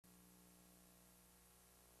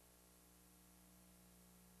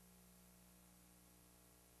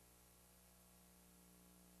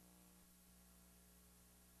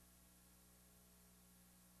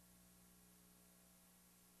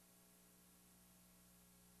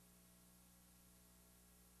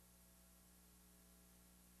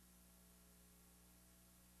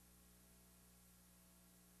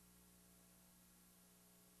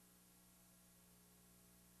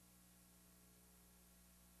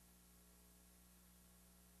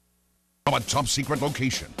from a top-secret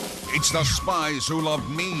location. It's the spies who loved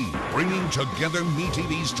me, bringing together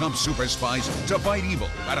MeTV's top super spies to fight evil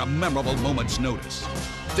at a memorable moment's notice.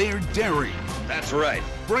 They're daring. That's right.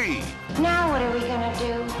 Brave. Now what are we gonna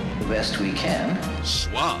do? The best we can.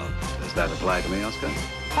 Suave. Does that apply to me, Oscar?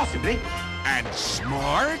 Possibly. And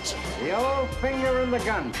smart. The old finger in the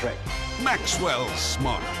gun trick. Maxwell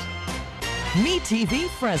Smart. MeTV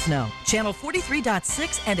Fresno, channel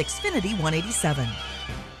 43.6 and Xfinity 187.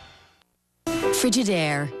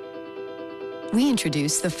 Frigidaire. We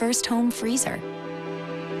introduced the first home freezer,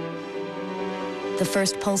 the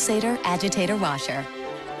first pulsator agitator washer,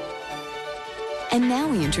 and now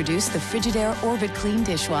we introduce the Frigidaire Orbit Clean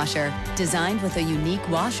dishwasher, designed with a unique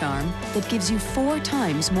wash arm that gives you 4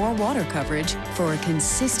 times more water coverage for a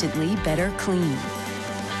consistently better clean.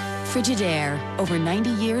 Frigidaire, over 90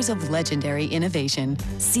 years of legendary innovation.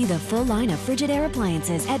 See the full line of Frigidaire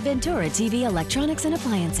appliances at Ventura TV Electronics and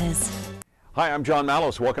Appliances. Hi, I'm John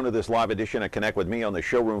Mallos. Welcome to this live edition of Connect with Me on the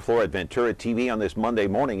showroom floor at Ventura TV on this Monday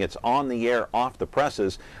morning. It's on the air, off the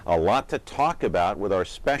presses. A lot to talk about with our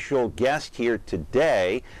special guest here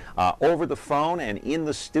today, over the phone and in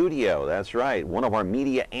the studio. That's right. One of our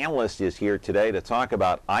media analysts is here today to talk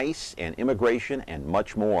about ICE and immigration and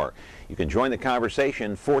much more. You can join the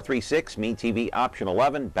conversation, 436 MeTV option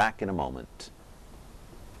 11. Back in a moment.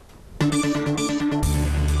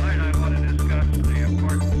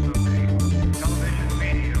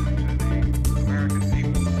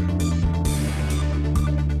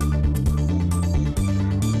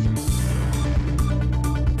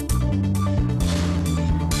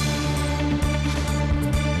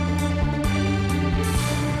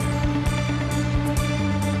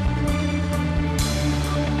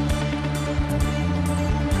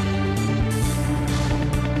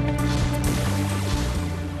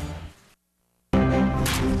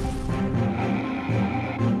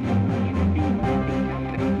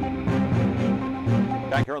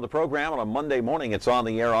 Back here on the program on a Monday morning, it's on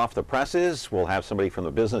the air, off the presses. We'll have somebody from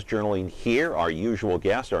the Business Journal in here, our usual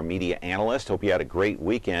guest, our media analyst. Hope you had a great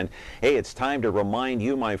weekend. Hey, it's time to remind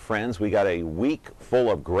you, my friends, we got a week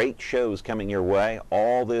full of great shows coming your way,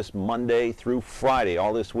 all this Monday through Friday,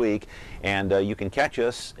 all this week. And you can catch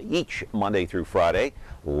us each Monday through Friday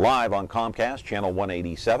live on Comcast, channel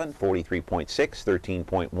 187, 43.6,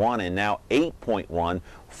 13.1, and now 8.1,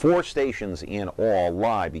 4 stations in all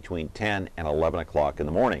live between 10 and 11 o'clock in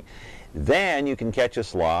the morning. Then you can catch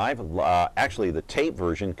us live. Actually, the tape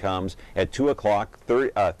version comes at 2 o'clock,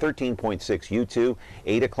 13.6 YouTube,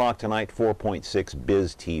 8 o'clock tonight, 4.6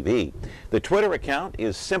 Biz TV. The Twitter account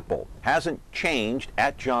is simple, hasn't changed,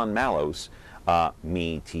 at John Mallos,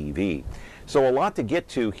 MeTV. So a lot to get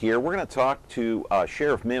to here. We're going to talk to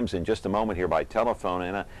Sheriff Mims in just a moment here by telephone,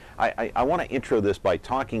 and I want to intro this by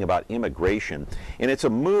talking about immigration. And it's a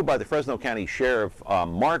move by the Fresno County Sheriff,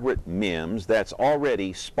 Margaret Mims, that's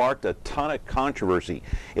already sparked a ton of controversy.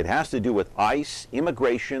 It has to do with ICE,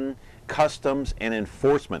 immigration, customs, and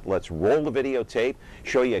enforcement. Let's roll the videotape,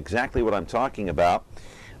 show you exactly what I'm talking about.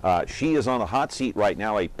 She is on the hot seat right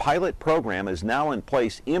now. A pilot program is now in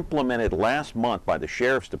place, implemented last month by the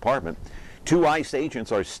Sheriff's Department. 2 ICE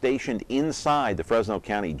agents are stationed inside the Fresno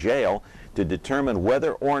County Jail to determine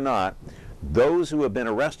whether or not those who have been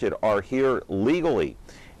arrested are here legally.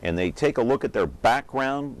 And they take a look at their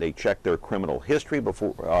background, they check their criminal history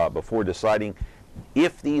before deciding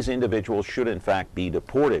if these individuals should in fact be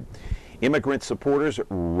deported. Immigrant supporters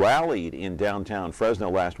rallied in downtown Fresno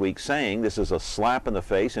last week, saying this is a slap in the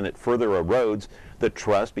face and it further erodes the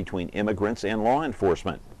trust between immigrants and law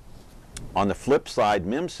enforcement. On the flip side,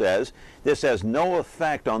 Mims says this has no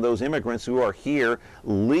effect on those immigrants who are here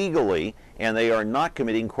legally and they are not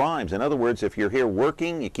committing crimes. In other words, if you're here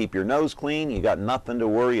working, you keep your nose clean, you got nothing to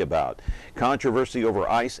worry about. Controversy over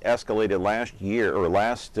ICE escalated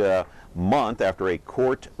last month after a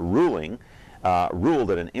court ruled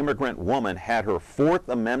that an immigrant woman had her Fourth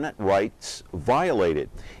Amendment rights violated.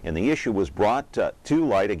 And the issue was brought to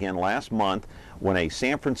light again last month when a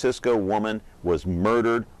San Francisco woman was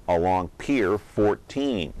murdered along Pier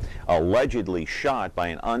 14, allegedly shot by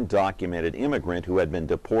an undocumented immigrant who had been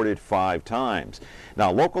deported 5 times.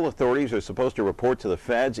 Now, local authorities are supposed to report to the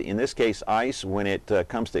feds, in this case ICE, when it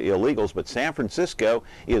comes to illegals, but San Francisco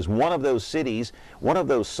is one of those cities, one of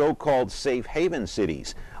those so-called safe haven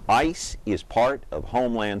cities. ICE is part of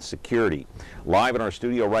Homeland Security. Live in our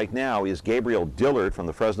studio right now is Gabriel Dillard from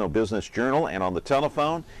the Fresno Business Journal, and on the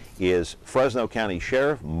telephone is Fresno County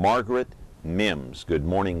Sheriff Margaret Mims. Good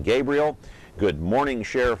morning, Gabriel. Good morning,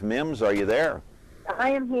 Sheriff Mims. Are you there? I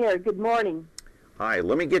am here. Good morning. Hi.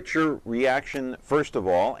 Let me get your reaction first of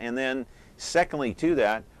all, and then secondly to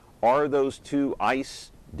that, are those 2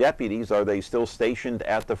 ICE deputies, are they still stationed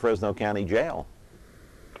at the Fresno County Jail?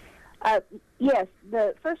 Yes.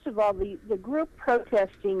 First of all, the group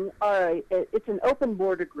protesting it's an open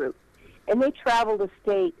border group, and they travel the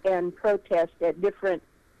state and protest at different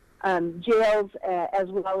jails as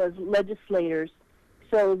well as legislators.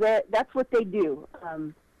 So that's what they do.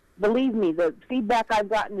 Believe me, the feedback I've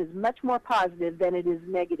gotten is much more positive than it is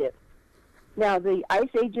negative. Now, the ICE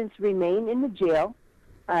agents remain in the jail,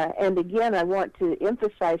 and again, I want to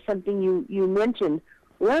emphasize something you mentioned.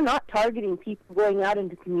 We're not targeting people going out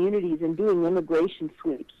into communities and doing immigration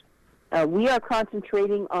sweeps. We are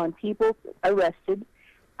concentrating on people arrested.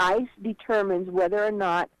 ICE determines whether or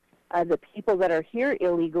not the people that are here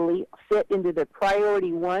illegally fit into the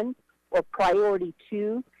Priority 1 or Priority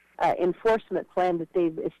 2 enforcement plan that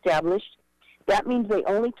they've established. That means they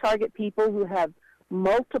only target people who have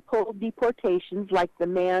multiple deportations, like the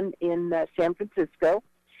man in San Francisco,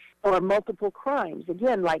 or multiple crimes,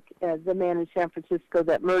 again, like the man in San Francisco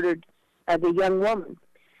that murdered the young woman.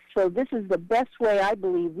 So this is the best way, I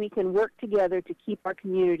believe, we can work together to keep our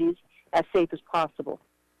communities as safe as possible.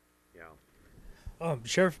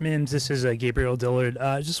 Sheriff Mims, this is Gabriel Dillard.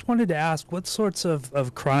 Just wanted to ask, what sorts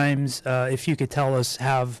of crimes, if you could tell us,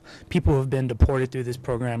 have people who have been deported through this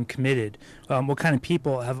program committed? What kind of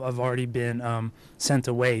people have already been sent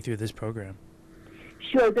away through this program?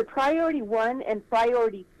 Sure. The Priority 1 and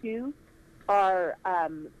Priority 2 are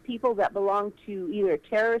people that belong to either a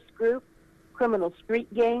terrorist group, criminal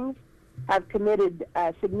street gangs, have committed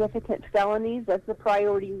significant felonies. That's the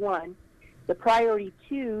Priority 1. The Priority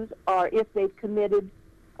 2s are if they've committed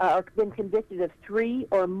or been convicted of 3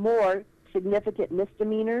 or more significant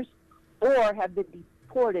misdemeanors or have been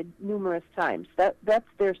deported numerous times. That's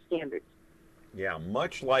their standards. Yeah,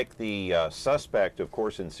 much like the suspect, of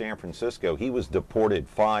course, in San Francisco, he was deported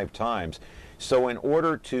 5 times. So in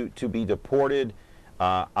order to be deported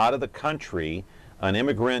out of the country, an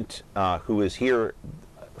immigrant who is here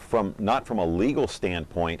not from a legal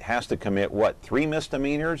standpoint has to commit, what, 3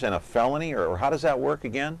 misdemeanors and a felony, or how does that work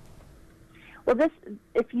again? Well,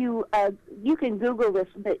 if you can Google this,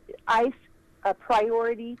 the ICE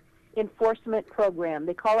Priority Enforcement Program.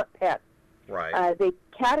 They call it PET. Right. They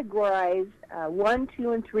categorize 1,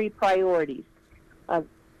 2, and 3 priorities.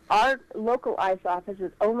 Our local ICE office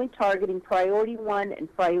is only targeting Priority 1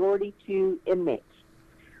 and Priority 2 inmates.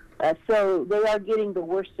 So they are getting the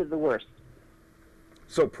worst of the worst.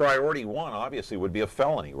 So Priority 1 obviously would be a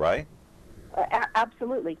felony, right?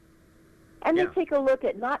 Absolutely. And they take a look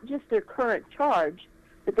at not just their current charge,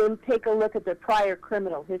 but they take a look at their prior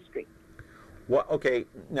criminal history. Well, okay,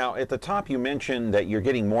 now at the top you mentioned that you're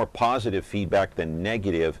getting more positive feedback than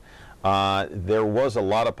negative. There was a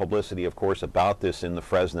lot of publicity, of course, about this in the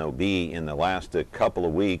Fresno Bee in the last couple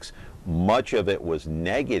of weeks. Much of it was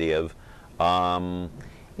negative.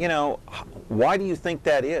 You know, why do you think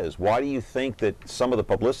that is? Why do you think that some of the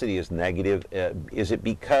publicity is negative? Is it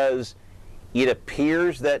because it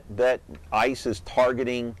appears that ICE is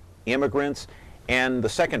targeting immigrants? And the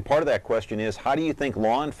second part of that question is, how do you think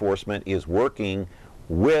law enforcement is working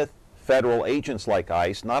with federal agents like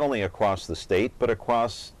ICE, not only across the state, but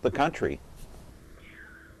across the country?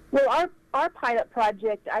 Well, our pilot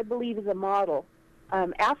project, I believe, is a model.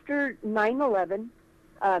 After 9/11,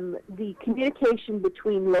 the communication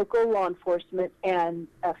between local law enforcement and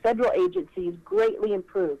federal agencies greatly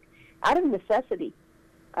improved. Out of necessity,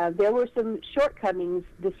 there were some shortcomings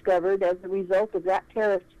discovered as a result of that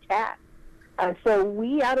terrorist attack. So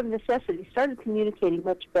we, out of necessity, started communicating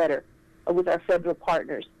much better with our federal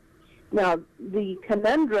partners. Now, the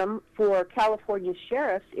conundrum for California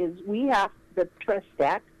sheriffs is we have the Trust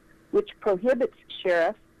Act, which prohibits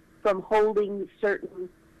sheriffs from holding certain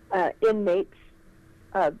inmates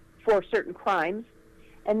for certain crimes.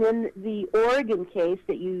 And then the Oregon case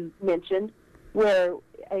that you mentioned, where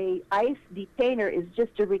a ICE detainer is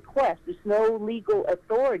just a request. There's no legal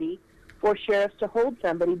authority for sheriffs to hold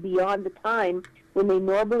somebody beyond the time when they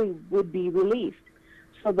normally would be released.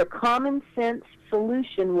 So the common sense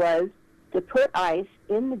solution was to put ICE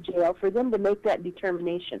in the jail for them to make that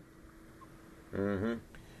determination.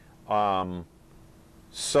 Mm-hmm.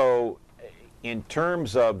 So in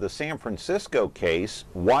terms of the San Francisco case,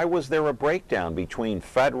 why was there a breakdown between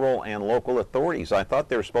federal and local authorities? I thought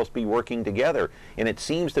they were supposed to be working together, and it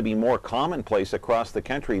seems to be more commonplace across the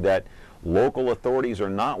country that local authorities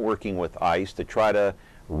are not working with ICE to try to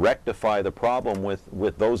rectify the problem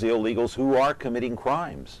with those illegals who are committing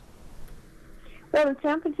crimes. Well, in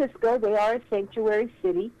San Francisco, they are a sanctuary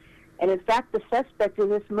city, and in fact, the suspect in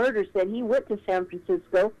this murder said he went to San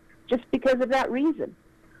Francisco just because of that reason.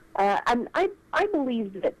 And I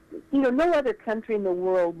believe that, no other country in the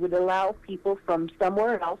world would allow people from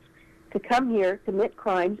somewhere else to come here, commit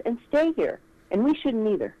crimes, and stay here. And we shouldn't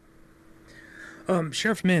either.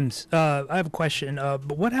 Sheriff Mims, I have a question.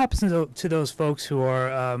 But what happens to those folks who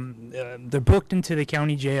are they're booked into the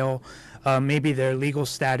county jail? Maybe their legal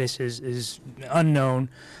status is unknown.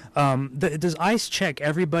 Does ICE check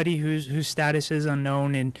everybody whose status is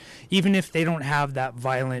unknown? And even if they don't have that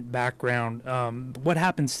violent background, what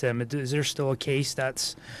happens to them? Is there still a case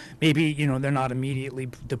that's maybe they're not immediately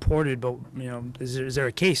deported, but is there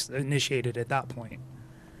a case initiated at that point?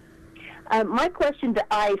 My question to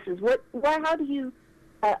ICE is, how do you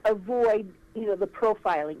avoid, the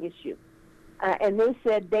profiling issue? And they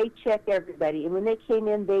said they check everybody, and when they came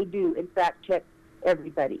in, they do, in fact, check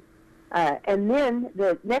everybody. And then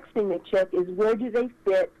the next thing they check is where do they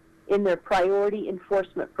fit in their priority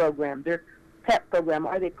enforcement program, their PEP program.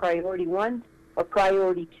 Are they priority ones or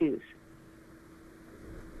priority twos?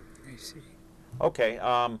 I see. Okay.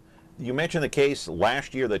 You mentioned the case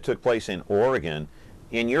last year that took place in Oregon.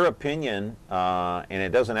 In your opinion, and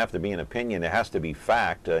it doesn't have to be an opinion, it has to be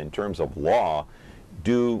fact in terms of law,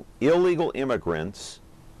 do illegal immigrants,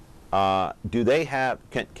 can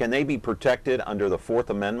they be protected under the Fourth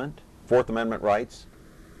Amendment rights?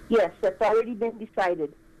 Yes, that's already been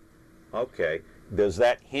decided. Okay. Does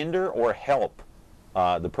that hinder or help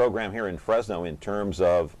the program here in Fresno in terms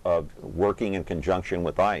of working in conjunction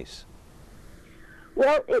with ICE?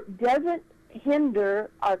 Well, it doesn't hinder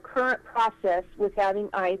our current process with having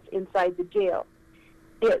ICE inside the jail.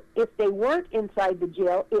 If they weren't inside the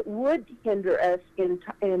jail, it would hinder us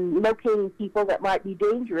in locating people that might be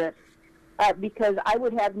dangerous because I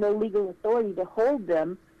would have no legal authority to hold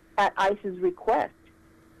them at ICE's request.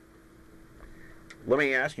 Let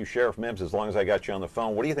me ask you, Sheriff Mims, as long as I got you on the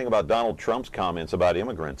phone, what do you think about Donald Trump's comments about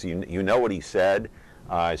immigrants? You know what he said.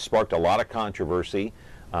 It sparked a lot of controversy.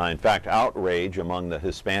 In fact, outrage among the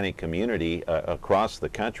Hispanic community across the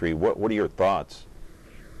country. What are your thoughts?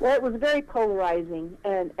 Well, it was very polarizing,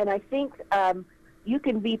 and I think you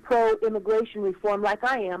can be pro-immigration reform like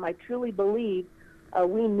I am. I truly believe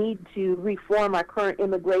we need to reform our current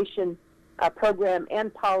immigration program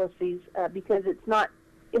and policies because it's not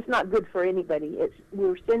good for anybody.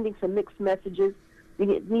 We're sending some mixed messages.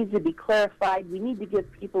 It needs to be clarified. We need to give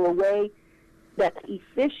people a way that's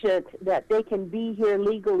efficient, that they can be here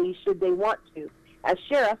legally should they want to. As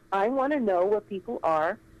sheriff, I want to know what people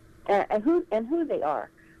are and who they are.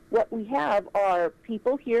 What we have are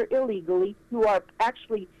people here illegally who are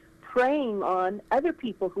actually preying on other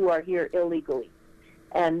people who are here illegally.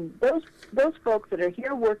 And those folks that are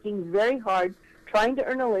here working very hard, trying to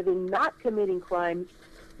earn a living, not committing crimes,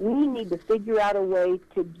 we need to figure out a way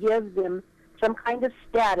to give them some kind of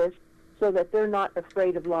status so that they're not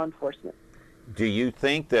afraid of law enforcement. Do you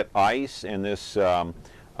think that ICE and this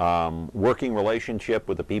working relationship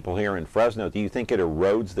with the people here in Fresno, do you think it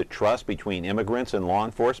erodes the trust between immigrants and law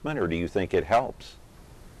enforcement, or do you think it helps?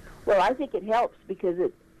 Well, I think it helps because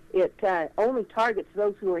it only targets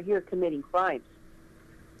those who are here committing crimes.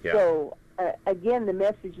 Yeah. So, again, the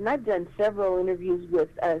message, and I've done several interviews with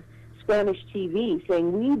Spanish TV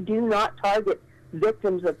saying we do not target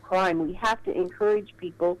victims of crime. We have to encourage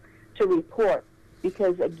people to report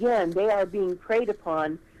because, again, they are being preyed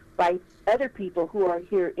upon by other people who are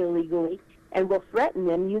here illegally and will threaten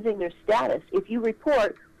them using their status. If you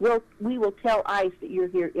report, we will tell ICE that you're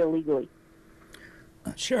here illegally.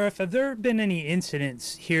 Sheriff, have there been any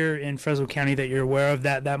incidents here in Fresno County that you're aware of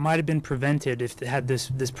that might have been prevented if had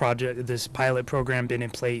this pilot program been in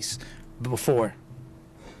place before?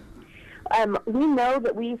 We know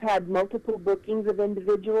that we've had multiple bookings of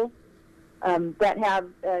individuals that have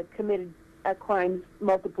committed crimes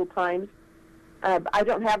multiple times. I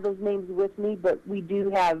don't have those names with me, but we do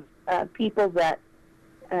have people that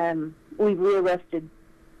we've rearrested.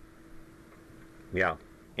 Yeah.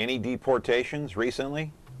 Any deportations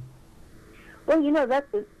recently? Well,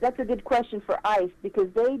 that's a good question for ICE because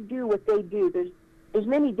they do what they do. There's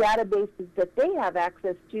many databases that they have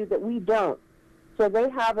access to that we don't. So they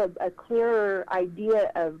have a clearer idea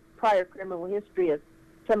of prior criminal history of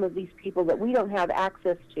some of these people that we don't have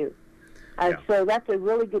access to. So that's a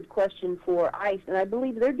really good question for ICE, and I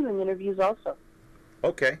believe they're doing interviews also.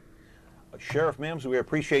 Okay. Sheriff Mims, we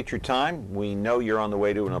appreciate your time. We know you're on the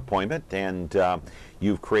way to an appointment, and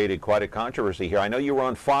you've created quite a controversy here. I know you were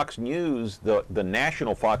on Fox News, the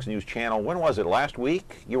national Fox News channel. When was it? Last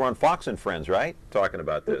week? You were on Fox and Friends, right? Talking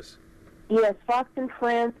about this. Yes, Fox and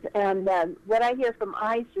Friends, and what I hear from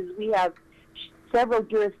ICE is we have several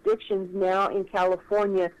jurisdictions now in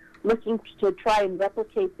California looking to try and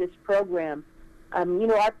replicate this program.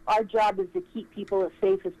 Our job is to keep people as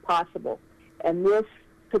safe as possible, and this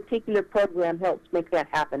particular program helps make that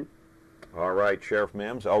happen. All right, Sheriff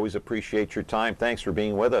Mims, always appreciate your time. Thanks for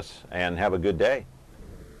being with us, and have a good day.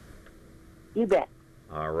 You bet.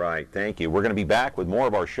 All right, thank you. We're going to be back with more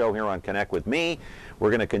of our show here on Connect with Me. We're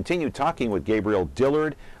going to continue talking with Gabriel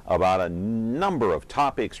Dillard about a number of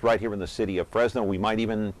topics right here in the city of Fresno. We might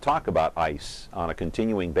even talk about ICE on a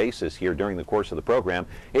continuing basis here during the course of the program.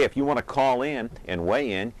 Hey, if you want to call in and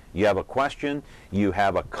weigh in, you have a question, you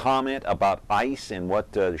have a comment about ICE and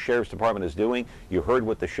what the Sheriff's Department is doing, you heard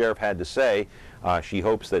what the Sheriff had to say. She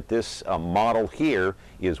hopes that this model here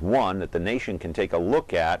is one that the nation can take a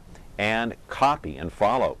look at and copy and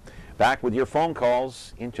follow. Back with your phone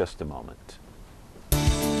calls in just a moment.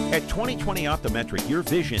 At 2020 Optometric, your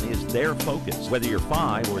vision is their focus. Whether you're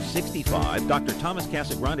 5 or 65, Dr. Thomas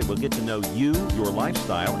Casagrande will get to know you, your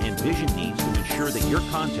lifestyle, and vision needs to ensure that your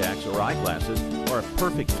contacts or eyeglasses are a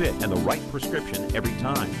perfect fit and the right prescription every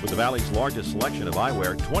time. With the Valley's largest selection of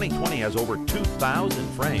eyewear, 2020 has over 2,000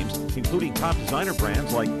 frames, including top designer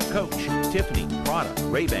brands like Coach, Tiffany, Prada,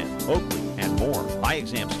 Ray-Ban, Oakley, and more. Eye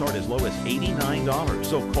exams start as low as $89,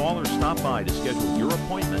 so call or stop by to schedule your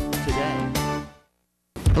appointment today.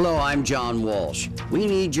 Hello, I'm John Walsh. We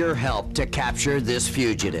need your help to capture this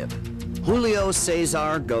fugitive. Julio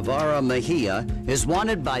Cesar Guevara Mejia is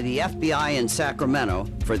wanted by the FBI in Sacramento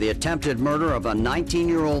for the attempted murder of a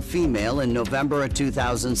 19-year-old female in November of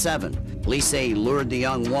 2007. Police say he lured the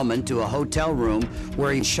young woman to a hotel room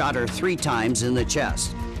where he shot her 3 times in the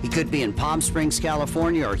chest. He could be in Palm Springs,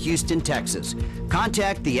 California or Houston, Texas.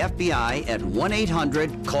 Contact the FBI at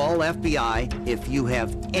 1-800-CALL-FBI if you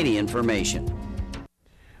have any information.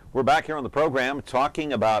 We're back here on the program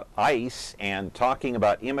talking about ICE and talking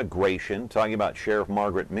about immigration, talking about Sheriff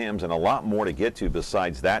Margaret Mims, and a lot more to get to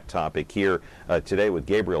besides that topic here today with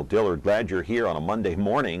Gabriel Dillard. Glad you're here on a Monday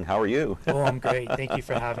morning. How are you? Oh, I'm great. Thank you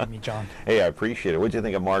for having me, John. Hey, I appreciate it. What did you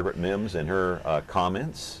think of Margaret Mims and her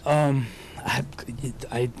comments? I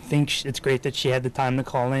think it's great that she had the time to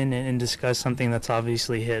call in and discuss something that's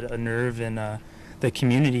obviously hit a nerve in the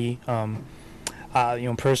community.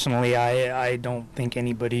 Personally, I don't think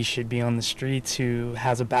anybody should be on the streets who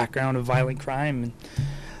has a background of violent crime.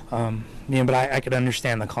 But I could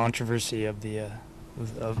understand the controversy of the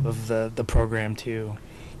program too.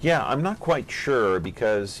 Yeah, I'm not quite sure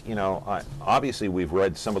because, obviously we've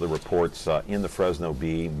read some of the reports in the Fresno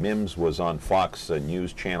Bee. Mims was on Fox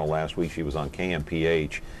News Channel last week. She was on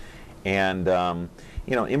KMPH. And,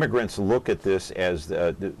 immigrants look at this as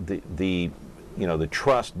the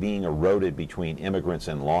trust being eroded between immigrants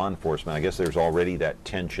and law enforcement. I guess there's already that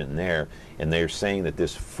tension there, and they're saying that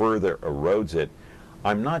this further erodes it.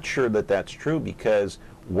 I'm not sure that that's true because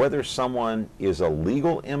whether someone is a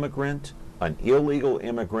legal immigrant, an illegal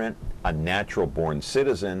immigrant, a natural-born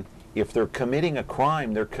citizen, if they're committing a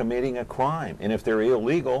crime, they're committing a crime. And if they're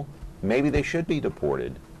illegal, maybe they should be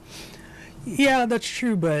deported. Yeah, that's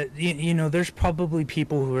true, but there's probably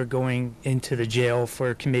people who are going into the jail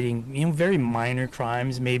for committing, very minor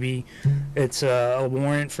crimes. Maybe it's a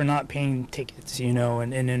warrant for not paying tickets,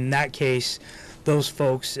 and in that case, those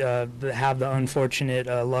folks that have the unfortunate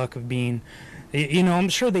luck of being, I'm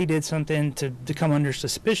sure they did something to come under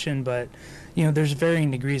suspicion, but there's varying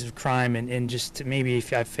degrees of crime, and just maybe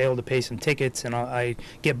if I fail to pay some tickets and I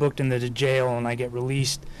get booked into the jail and I get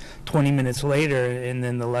released 20 minutes later, and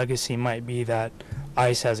then the legacy might be that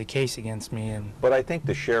ICE has a case against me. But I think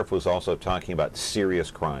the sheriff was also talking about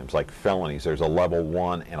serious crimes, like felonies. There's a level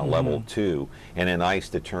 1 and a level 2, and then ICE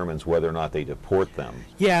determines whether or not they deport them.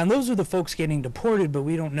 Yeah, and those are the folks getting deported, but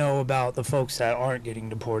we don't know about the folks that aren't getting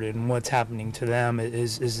deported and what's happening to them.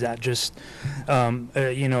 Is that just,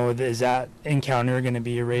 is that encounter going to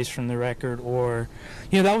be erased from the record? Or,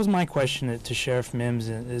 that was my question to Sheriff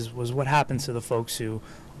Mims, was what happens to the folks who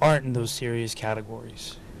aren't in those serious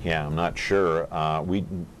categories? Yeah, I'm not sure. We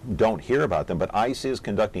don't hear about them, but ICE is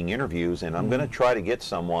conducting interviews, and I'm going to try to get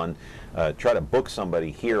someone, try to book somebody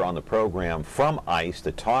here on the program from ICE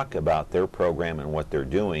to talk about their program and what they're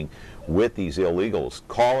doing with these illegals.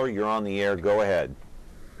 Caller, you're on the air. Go ahead.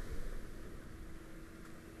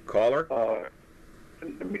 Caller?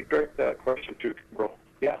 Let me direct that question to Gabriel.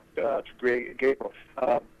 Yeah, to Gabriel.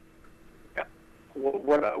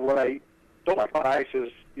 What I don't like about ICE is,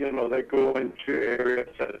 they go into areas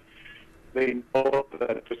that they know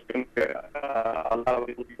that there's going to be a lot of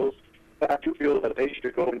illegals. I do feel that they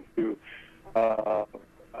should go into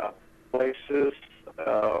places,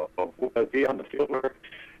 be on the field work,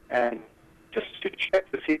 and just to check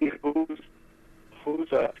to see who's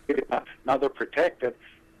now they're protected,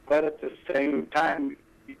 but at the same time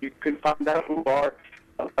you can find out who are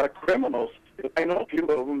criminals. I know a few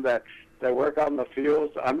of them that work out in the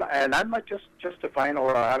fields. I'm not just justifying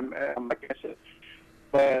or I'm against it,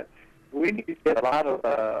 but we need to get a lot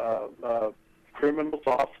of criminals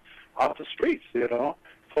off the streets, you know.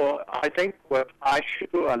 So I think what I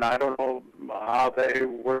should do, and I don't know how they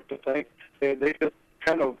work the thing, they just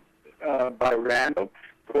kind of by random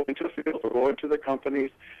go into the field or go into the companies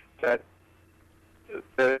that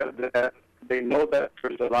they know that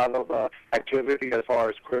there's a lot of activity as far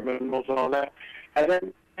as criminals and all that, and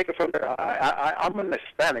then take it from there. I'm an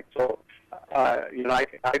Hispanic, so you know,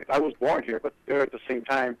 I was born here, but there at the same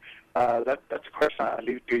time, that's a question I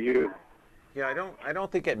leave to you. Yeah, I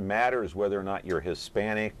don't think it matters whether or not you're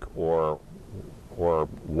Hispanic or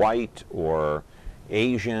white or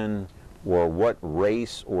Asian or what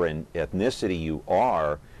race or ethnicity you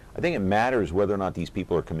are. I think it matters whether or not these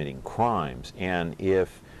people are committing crimes. And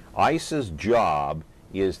if ICE's job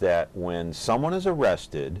is that when someone is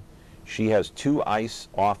arrested, she has 2 ICE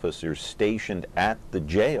officers stationed at the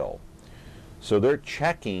jail. So they're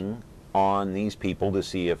checking on these people to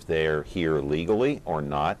see if they're here legally or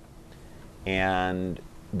not. And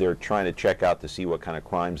they're trying to check out to see what kind of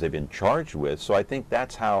crimes they've been charged with. So I think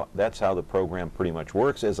that's how the program pretty much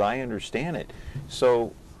works, as I understand it.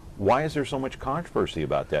 So why is there so much controversy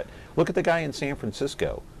about that? Look at the guy in San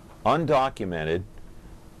Francisco, undocumented,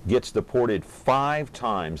 gets deported 5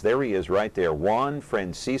 times. There he is right there. Juan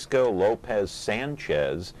Francisco Lopez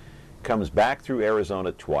Sanchez comes back through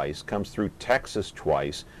Arizona twice, comes through Texas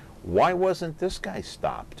twice. Why wasn't this guy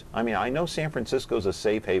stopped? I mean, I know San Francisco's a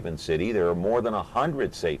safe haven city. There are more than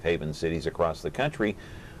 100 safe haven cities across the country,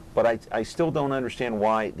 but I still don't understand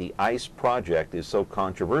why the ICE project is so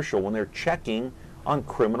controversial when they're checking on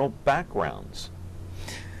criminal backgrounds.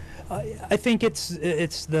 I think it's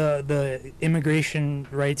the immigration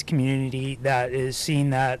rights community that is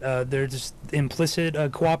seeing that there's implicit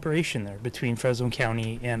cooperation there between Fresno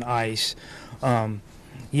County and ICE.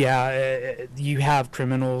 Yeah, you have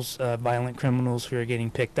criminals, violent criminals who are getting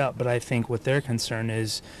picked up, but I think what their concern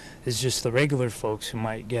is just the regular folks who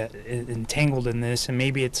might get entangled in this, and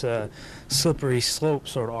maybe it's a slippery slope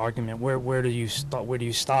sort of argument. Where do you stop? Where do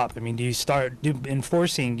you stop? I mean, do you start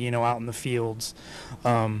enforcing, you know, out in the fields?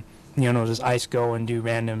 You know, does ICE go and do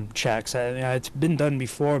random checks? It's been done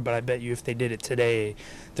before, but I bet you if they did it today,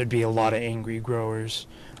 there'd be a lot of angry growers.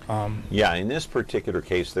 Yeah, in this particular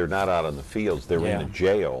case, they're not out in the fields. They're in a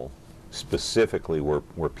jail, specifically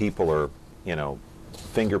where people are, you know,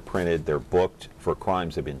 fingerprinted. They're booked for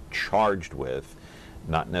crimes they've been charged with,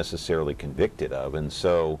 not necessarily convicted of. And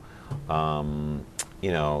so,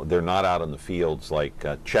 you know, they're not out in the fields like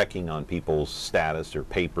checking on people's status or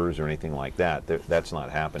papers or anything like that. That's not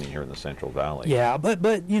happening here in the Central Valley. Yeah,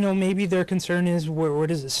 but you know, maybe their concern is where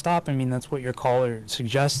does it stop? I mean, that's what your caller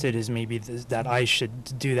suggested, is maybe that I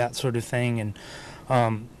should do that sort of thing. And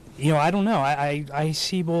you know, I don't know. I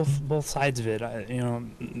see both sides of it. You know,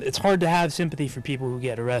 it's hard to have sympathy for people who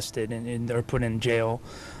get arrested and are put in jail.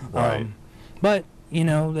 Right. But you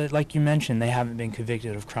know, like you mentioned, they haven't been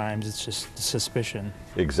convicted of crimes. It's just suspicion.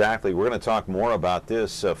 Exactly. We're going to talk more about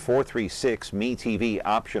this. 436-ME-TV,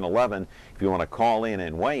 option 11. If you want to call in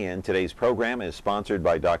and weigh in, today's program is sponsored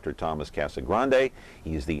by Dr. Thomas Casagrande.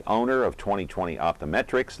 He's the owner of 2020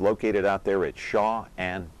 Optometrics, located out there at Shaw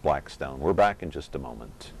and Blackstone. We're back in just a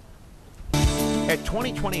moment. At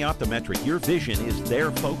 2020 Optometric, your vision is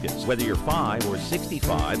their focus. Whether you're 5 or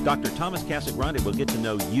 65, Dr. Thomas Casagrande will get to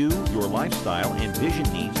know you, your lifestyle, and vision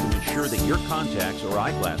needs to ensure that your contacts or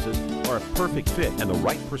eyeglasses are a perfect fit and the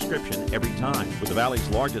right prescription every time. With the Valley's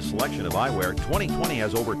largest selection of eyewear, 2020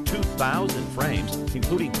 has over 2,000 frames,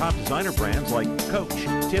 including top designer brands like Coach,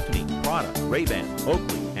 Tiffany, Prada, Ray-Ban,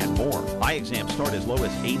 Oakley, and more. Eye exams start as low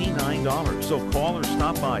as $89, so call or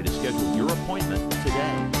stop by to schedule your appointment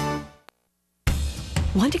today.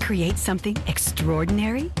 Want to create something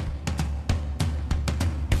extraordinary?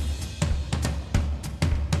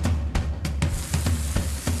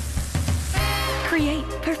 Create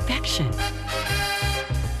perfection.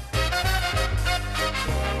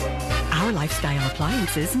 Our lifestyle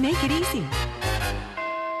appliances make it easy.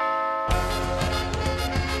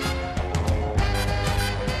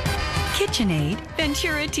 KitchenAid,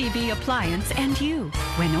 Ventura TV appliance, and you,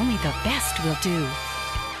 when only the best will do.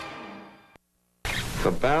 The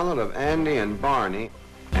Ballad of Andy and Barney.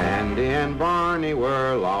 Andy and Barney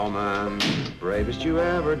were lawmen, bravest you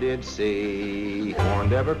ever did see.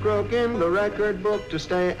 Warned every crook in the record book to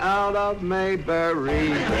stay out of Mayberry.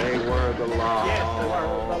 They were the law. Yes, they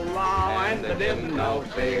were the law, and they didn't know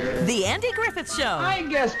fear. The Andy Griffith Show. I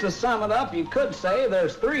guess to sum it up, you could say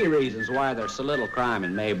there's 3 reasons why there's so little crime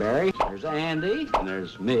in Mayberry. There's Andy, and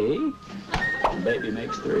there's me, and baby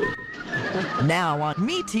makes 3. Now on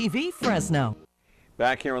MeTV Fresno.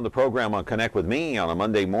 Back here on the program on Connect with Me on a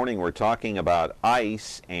Monday morning, we're talking about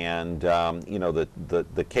ICE and you know,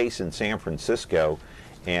 the case in San Francisco.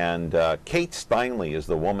 And Kate Steinle is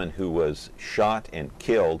the woman who was shot and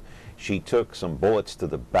killed. She took some bullets to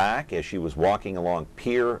the back as she was walking along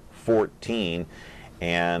Pier 14.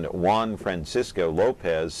 And Juan Francisco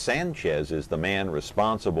Lopez Sanchez is the man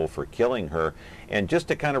responsible for killing her. And just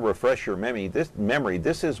to kind of refresh your memory,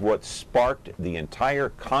 this is what sparked the entire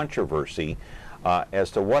controversy as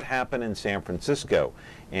to what happened in San Francisco.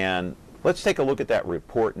 And let's take a look at that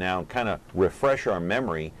report now and kind of refresh our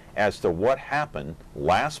memory as to what happened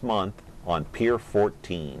last month on Pier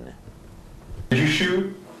 14. Did you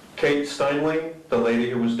shoot Kate Steinle, the lady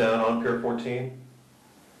who was down on Pier 14?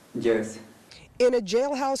 Yes. In a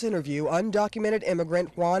jailhouse interview, undocumented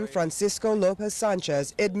immigrant Juan Francisco Lopez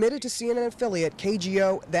Sanchez admitted to CNN affiliate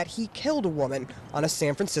KGO that he killed a woman on a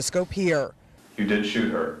San Francisco pier. You did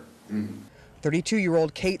shoot her?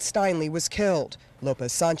 32-year-old Kate Steinle was killed.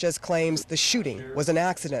 Lopez Sanchez claims the shooting was an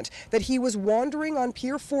accident, that he was wandering on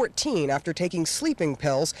Pier 14 after taking sleeping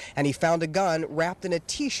pills, and he found a gun wrapped in a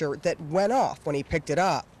T-shirt that went off when he picked it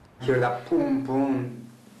up. Hear that boom, boom,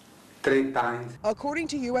 3 times. According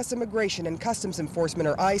to U.S. Immigration and Customs Enforcement,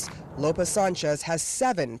 or ICE, Lopez Sanchez has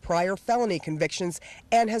 7 prior felony convictions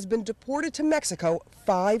and has been deported to Mexico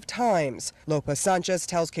 5 times. Lopez Sanchez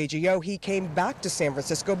tells KGO he came back to San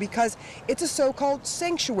Francisco because it's a so-called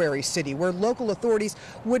sanctuary city where local authorities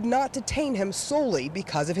would not detain him solely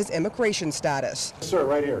because of his immigration status. Sir,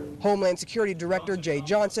 right here. Homeland Security Director Jay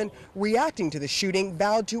Johnson, reacting to the shooting,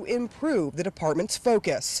 vowed to improve the department's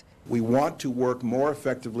focus. We want to work more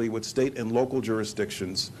effectively with state and local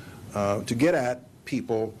jurisdictions to get at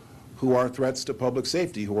people who are threats to public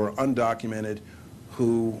safety, who are undocumented,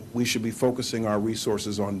 who we should be focusing our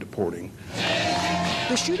resources on deporting.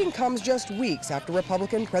 The shooting comes just weeks after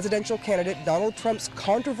Republican presidential candidate Donald Trump's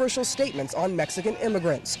controversial statements on Mexican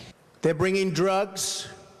immigrants. They're bringing drugs,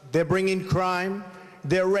 they're bringing crime,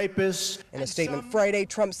 they're rapists. In a statement Friday,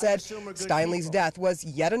 Trump said Steinle's death was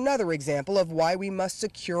yet another example of why we must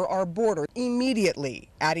secure our border immediately,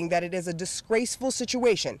 adding that it is a disgraceful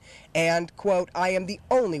situation and, quote, I am the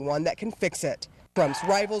only one that can fix it. Trump's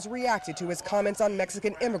rivals reacted to his comments on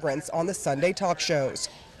Mexican immigrants on the Sunday talk shows.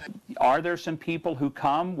 Are there some people who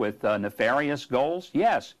come with nefarious goals?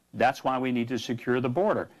 Yes, that's why we need to secure the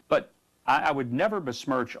border. But I would never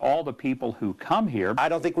besmirch all the people who come here. I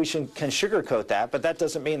don't think we can sugarcoat that, but that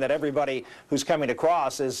doesn't mean that everybody who's coming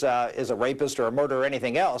across is a rapist or a murderer or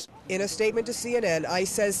anything else. In a statement to CNN, ICE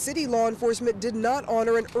says city law enforcement did not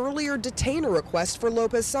honor an earlier detainer request for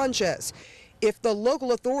Lopez Sanchez. If the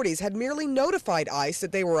local authorities had merely notified ICE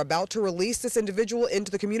that they were about to release this individual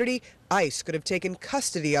into the community, ICE could have taken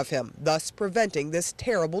custody of him, thus preventing this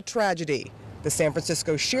terrible tragedy. The San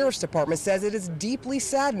Francisco Sheriff's Department says it is deeply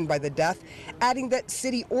saddened by the death, adding that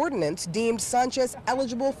city ordinance deemed Sanchez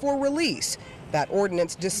eligible for release. That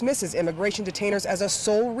ordinance dismisses immigration detainers as a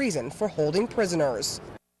sole reason for holding prisoners.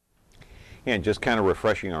 And just kind of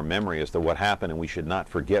refreshing our memory as to what happened, and we should not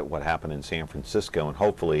forget what happened in San Francisco. And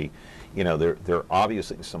hopefully, you know, there are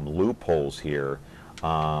obviously some loopholes here.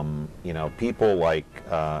 You know, people like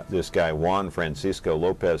this guy Juan Francisco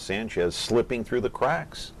Lopez Sanchez slipping through the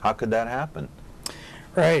cracks. How could that happen?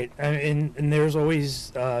 Right, and there's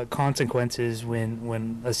always consequences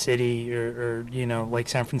when a city or you know, like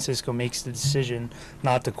San Francisco makes the decision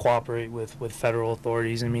not to cooperate with federal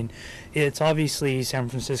authorities. I mean, it's obviously San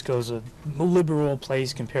Francisco's a liberal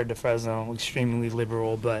place compared to Fresno, extremely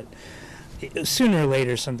liberal, but sooner or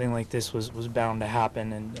later something like this was bound to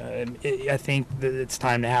happen, and I think that it's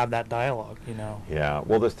time to have that dialogue, you know. Yeah,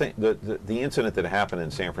 well, the incident that happened in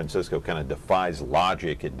San Francisco kind of defies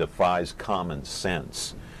logic. It defies common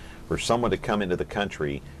sense. For someone to come into the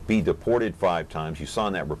country, be deported 5 times, you saw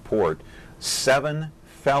in that report, 7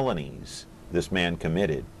 felonies this man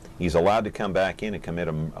committed. He's allowed to come back in and commit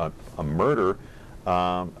a murder.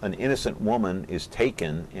 An innocent woman is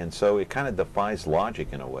taken, and so it kind of defies logic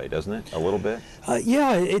in a way, doesn't it? A little bit?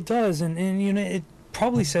 Yeah, it does, and you know, it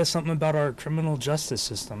probably says something about our criminal justice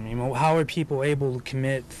system. You know, how are people able to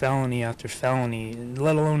commit felony after felony,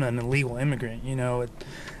 let alone an illegal immigrant? You know,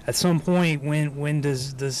 at some point, when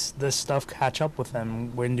does this stuff catch up with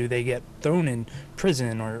them? When do they get thrown in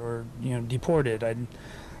prison or you know, deported?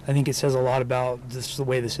 I think it says a lot about just the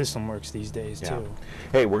way the system works these days, too.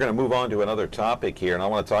 Hey, we're going to move on to another topic here, and I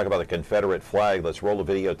want to talk about the Confederate flag. Let's roll a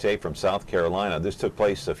videotape from South Carolina. This took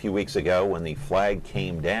place a few weeks ago when the flag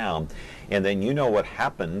came down, and then you know what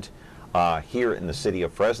happened here in the city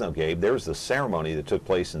of Fresno, Gabe. There was the ceremony that took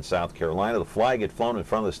place in South Carolina. The flag had flown in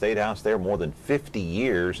front of the State House there more than 50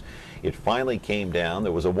 years. It finally came down.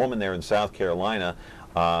 There was a woman there in South Carolina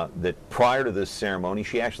that prior to this ceremony,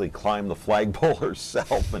 she actually climbed the flagpole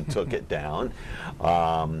herself and took it down.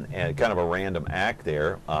 And kind of a random act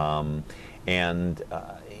there.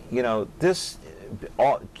 You know, this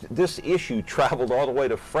issue traveled all the way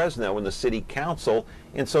to Fresno in the city council,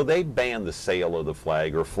 and so they banned the sale of the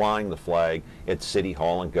flag or flying the flag at City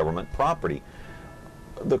Hall and government property.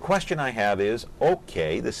 The question I have is,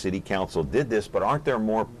 okay, the city council did this, but aren't there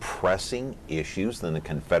more pressing issues than the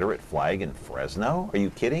Confederate flag in Fresno? Are you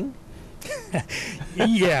kidding?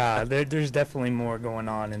 Yeah, there's definitely more going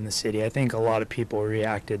on in the city. I think a lot of people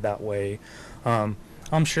reacted that way.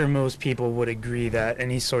 I'm sure most people would agree that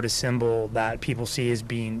any sort of symbol that people see as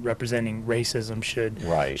being representing racism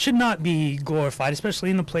should not be glorified, especially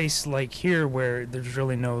in a place like here where there's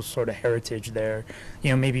really no sort of heritage there. You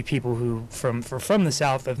know, maybe people who from the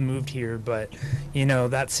South have moved here, but you know,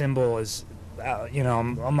 that symbol is you know,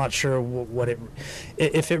 I'm not sure what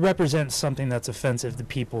if it represents something that's offensive to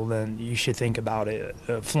people, then you should think about it,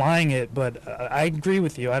 flying it. But I agree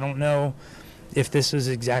with you. I don't know if this is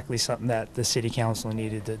exactly something that the city council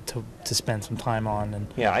needed to spend some time on. And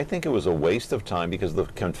yeah, I think it was a waste of time because the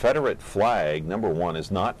Confederate flag, number one,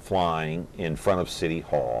 is not flying in front of City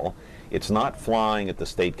Hall. It's not flying at the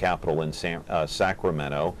state capitol in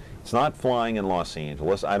Sacramento. It's not flying in Los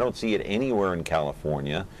Angeles. I don't see it anywhere in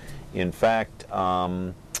California. In fact,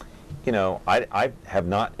 you know, I have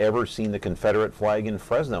not ever seen the Confederate flag in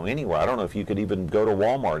Fresno anywhere. I don't know if you could even go to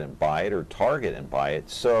Walmart and buy it or Target and buy it.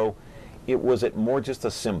 So was it more just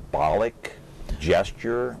a symbolic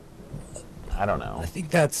gesture? I don't know. I think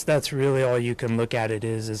that's really all you can look at it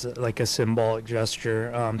is like a symbolic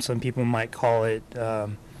gesture. Some people might call it,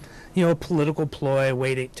 you know, a political ploy, a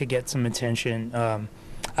way to get some attention.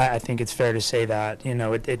 I think it's fair to say that, you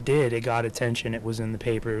know, it got attention. It was in the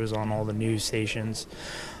paper. It was on all the news stations.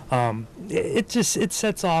 It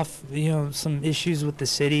sets off, you know, some issues with the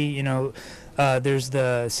city. You know, there's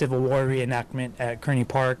the Civil War reenactment at Kearney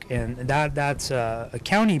Park, and that's a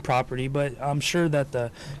county property, but I'm sure that the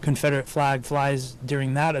Confederate flag flies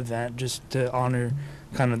during that event just to honor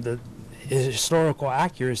kind of the historical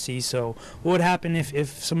accuracy. So what would happen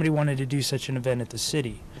if somebody wanted to do such an event at the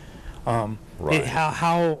city? Right.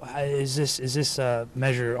 How is this a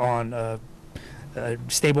measure on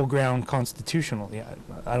stable ground constitutionally?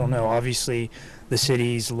 I don't know. Obviously, the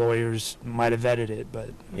city's lawyers might have vetted it, but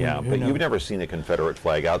yeah. But you've never seen a Confederate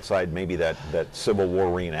flag outside maybe that Civil War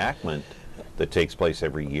reenactment that takes place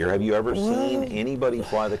every year. Have you ever seen anybody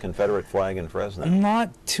fly the Confederate flag in Fresno?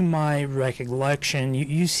 Not to my recollection.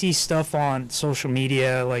 You see stuff on social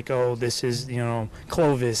media like, oh, this is, you know,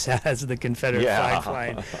 Clovis has the Confederate flag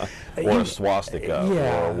flying. Or a swastika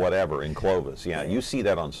or whatever in Clovis. Yeah, you see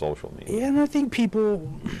that on social media. Yeah, and I think people,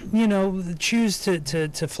 you know, choose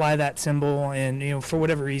to fly that symbol, and, you know, for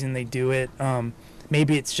whatever reason they do it.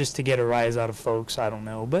 Maybe it's just to get a rise out of folks. I don't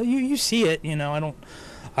know. But you see it, you know.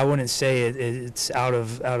 I wouldn't say it's out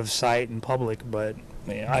of sight in public, but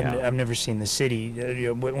I've never seen the city.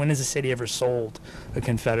 You know, when has the city ever sold a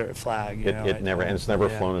Confederate flag? It never, and it's never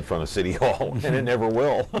flown in front of City Hall, and it never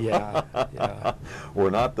will. Yeah. We're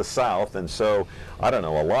not the South, and so I don't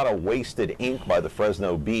know. A lot of wasted ink by the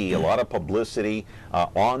Fresno Bee, a lot of publicity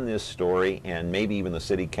on this story, and maybe even the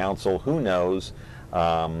city council. Who knows?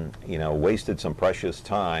 You know, wasted some precious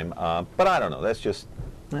time. But I don't know. That's just.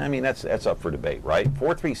 I mean, that's up for debate, right?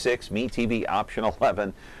 436-MeTV, option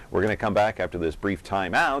 11. We're going to come back after this brief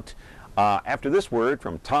timeout. After this word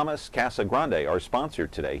from Thomas Casagrande, our sponsor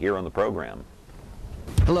today here on the program.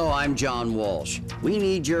 Hello, I'm John Walsh. We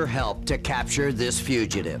need your help to capture this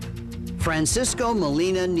fugitive. Francisco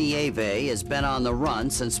Molina Nieve has been on the run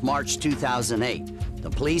since March 2008. The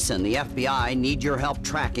police and the FBI need your help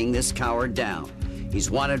tracking this coward down. He's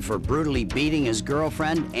wanted for brutally beating his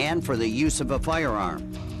girlfriend and for the use of a firearm.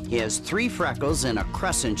 He has 3 freckles and a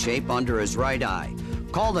crescent shape under his right eye.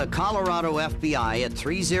 Call the Colorado FBI at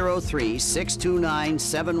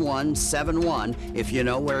 303-629-7171 if you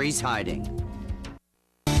know where he's hiding.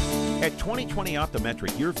 At 2020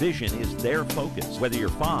 Optometric, your vision is their focus. Whether you're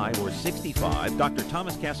 5 or 65, Dr.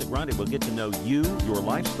 Thomas Casagrande will get to know you, your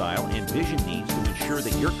lifestyle, and vision needs to ensure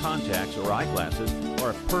that your contacts or eyeglasses are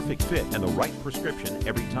a perfect fit and the right prescription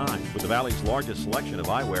every time. With the Valley's largest selection of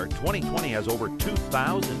eyewear, 2020 has over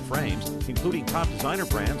 2,000 frames, including top designer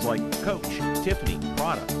brands like Coach, Tiffany,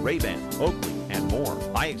 Prada, Ray-Ban, Oakley, and more.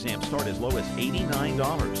 Eye exams start as low as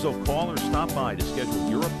 $89, so call or stop by to schedule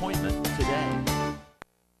your appointment today.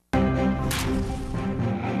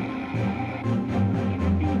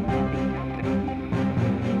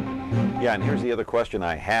 Yeah, and here's the other question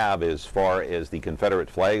I have as far as the Confederate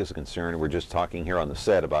flag is concerned. We're just talking here on the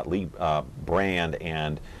set about Lee Brand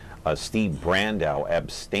and Steve Brandow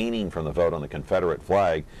abstaining from the vote on the Confederate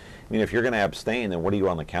flag. I mean, if you're going to abstain, then what are you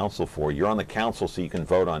on the council for? You're on the council so you can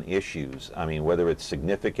vote on issues. I mean, whether it's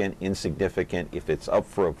significant, insignificant, if it's up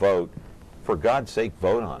for a vote, for God's sake,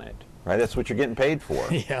 vote on it. Right? That's what you're getting paid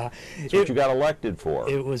for. Yeah. That's what you got elected for.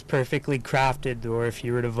 It was perfectly crafted, or if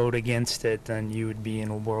you were to vote against it, then you would be in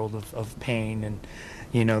a world of pain. And,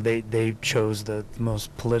 you know, they chose the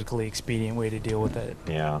most politically expedient way to deal with it.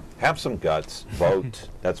 Yeah. Have some guts. Vote.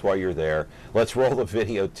 That's why you're there. Let's roll the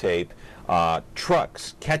videotape.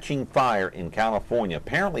 Trucks catching fire in California.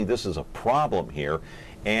 Apparently this is a problem here.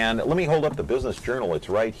 And let me hold up the Business Journal. It's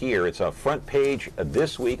right here. It's a front page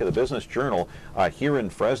this week of the Business Journal here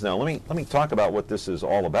in Fresno. Let me talk about what this is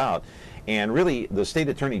all about. And really, the State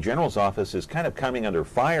Attorney General's office is kind of coming under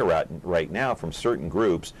fire right now from certain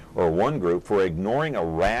groups, or one group, for ignoring a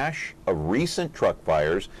rash of recent truck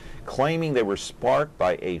fires, claiming they were sparked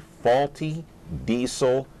by a faulty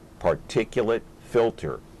diesel particulate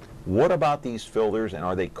filter. What about these filters, and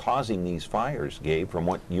are they causing these fires, Gabe, from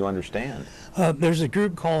what you understand? There's a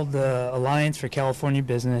group called the Alliance for California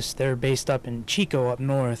Business. They're based up in Chico up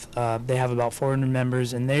north. They have about 400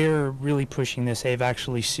 members, and they're really pushing this. They've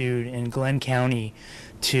actually sued in Glenn County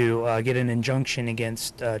to get an injunction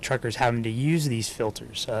against truckers having to use these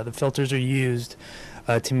filters. The filters are used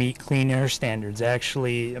to meet clean air standards.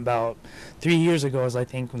 Actually, about 3 years ago, I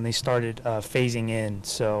think, when they started phasing in.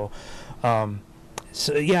 So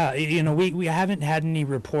yeah, you know, we haven't had any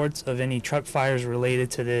reports of any truck fires related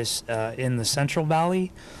to this in the Central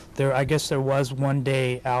Valley. I guess there was one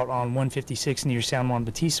day out on 156 near San Juan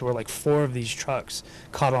Bautista where like 4 of these trucks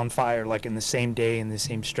caught on fire, like in the same day in the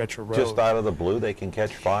same stretch of road. Just out of the blue they can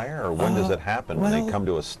catch fire? Or when does it happen? When they come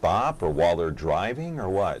to a stop, or while they're driving, or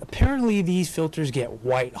what? Apparently these filters get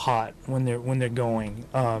white hot when they're going.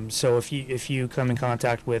 So if you come in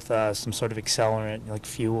contact with some sort of accelerant like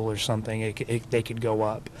fuel or something, they could go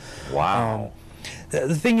up. Wow.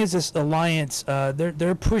 The thing is, this alliance,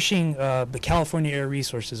 they're pushing the California Air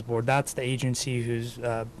Resources Board. That's the agency who's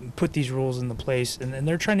put these rules into place, and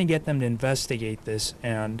they're trying to get them to investigate this.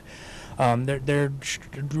 And they're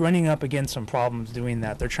running up against some problems doing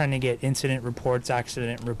that. They're trying to get incident reports,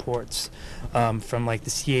 accident reports from like the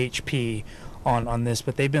CHP on this,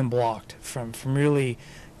 but they've been blocked from really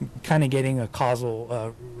kind of getting a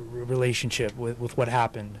causal relationship with what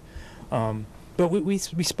happened. But we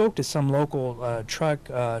spoke to some local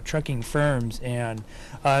trucking firms, and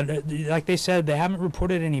like they said, they haven't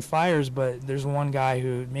reported any fires, but there's one guy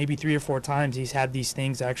who maybe 3 or 4 times he's had these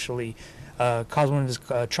things actually cause one of his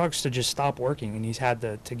trucks to just stop working, and he's had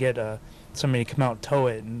to get somebody to come out and tow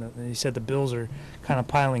it, and he said the bills are kind of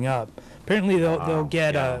piling up. Apparently they'll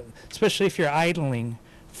get, especially if you're idling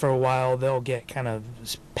for a while, they'll get kind of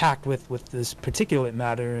packed with this particulate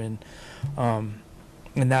matter, and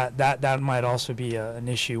that might also be an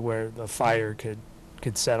issue where the fire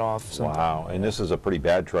could set off something. Wow, and this is a pretty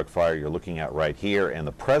bad truck fire you're looking at right here. And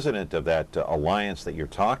the president of that alliance that you're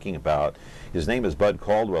talking about, his name is Bud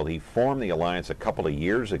Caldwell. He formed the alliance a couple of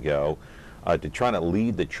years ago to try to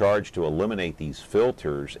lead the charge to eliminate these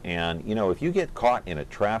filters. And, you know, if you get caught in a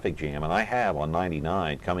traffic jam, and I have on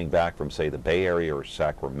 99 coming back from, say, the Bay Area or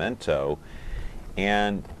Sacramento,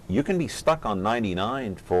 and you can be stuck on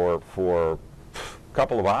 99 for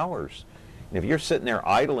couple of hours. And if you're sitting there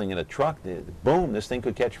idling in a truck, boom, this thing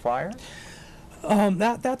could catch fire?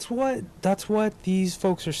 That's what these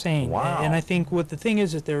folks are saying. Wow. And I think what the thing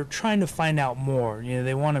is that they're trying to find out more. You know,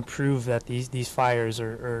 they want to prove that these fires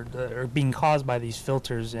are being caused by these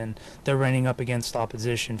filters, and they're running up against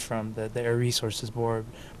opposition from the Air Resources Board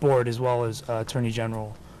as well as Attorney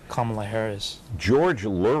General Kamala Harris. George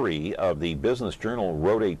Lurie of the Business Journal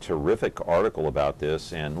wrote a terrific article about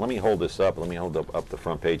this, and let me hold this up. Let me hold up the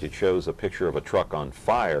front page. It shows a picture of a truck on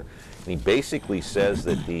fire. And he basically says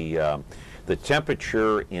that the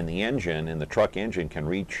temperature in the engine, in the truck engine, can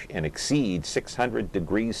reach and exceed 600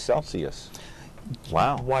 degrees Celsius.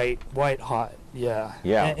 Wow. White hot. Yeah.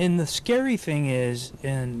 Yeah. And the scary thing is,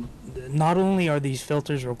 and not only are these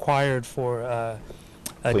filters required for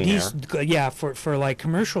for like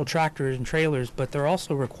commercial tractors and trailers, but they're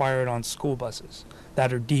also required on school buses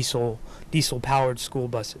that are diesel powered school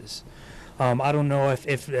buses. I don't know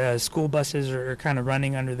if school buses are kind of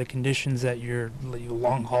running under the conditions that your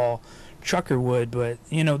long haul trucker would, but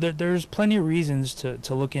you know there's plenty of reasons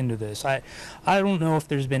to look into this. I don't know if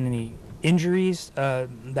there's been any injuries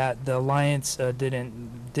that the alliance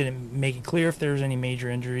didn't make it clear if there's any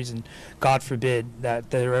major injuries, and God forbid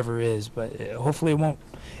that there ever is, but hopefully it won't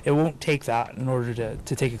it won't take that in order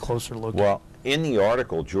to take a closer look. Well, in the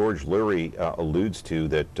article, George Lurie alludes to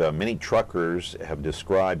that many truckers have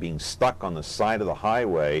described being stuck on the side of the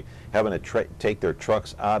highway, having to take their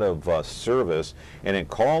trucks out of service. And in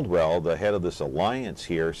Caldwell, the head of this alliance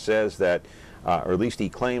here says that, or at least he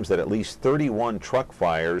claims that at least 31 truck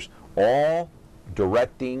fires, all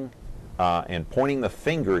directing and pointing the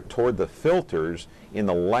finger toward the filters in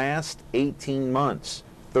the last 18 months.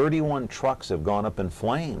 31 trucks have gone up in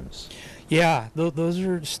flames. Yeah, those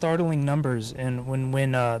are startling numbers. And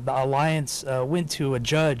when the Alliance went to a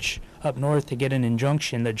judge up north to get an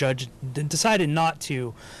injunction, the judge decided not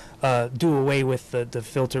to do away with the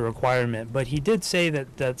filter requirement. But he did say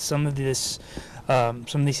that some of these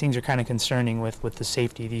things are kind of concerning with the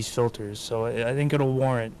safety of these filters. So I think it'll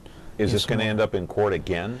warrant. Is this going to end up in court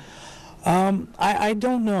again? I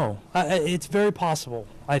don't know. It's very possible,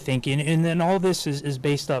 I think. And then all this is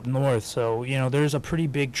based up north. So, there's a pretty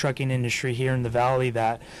big trucking industry here in the valley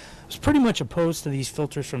that was pretty much opposed to these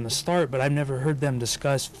filters from the start, but I've never heard them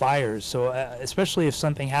discuss fires. So, especially if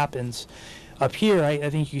something happens up here, I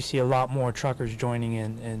think you see a lot more truckers joining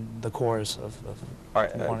in the chorus of all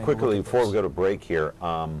right, quickly, before we go to break here,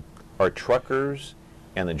 are truckers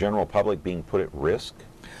and the general public being put at risk?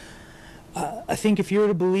 I think if you were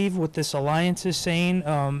to believe what this alliance is saying,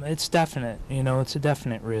 it's definite. It's a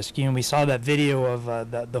definite risk. We saw that video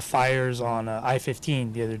of the fires on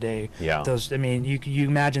I-15 the other day. Yeah. You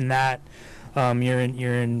imagine that you're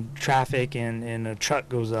in traffic and a truck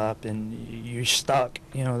goes up and you're stuck.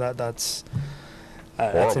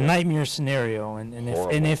 That's a nightmare scenario.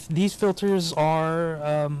 And if these filters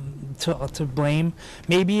are to blame,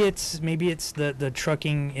 maybe it's the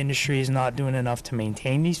trucking industry is not doing enough to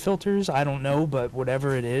maintain these filters. I don't know, but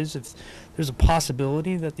whatever it is, if there's a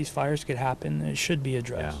possibility that these fires could happen, it should be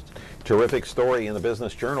addressed. Yeah. Terrific story in the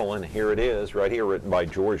Business Journal, and here it is, right here, written by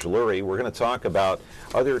George Lurie. We're going to talk about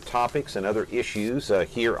other topics and other issues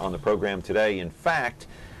here on the program today. In fact,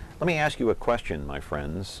 let me ask you a question, my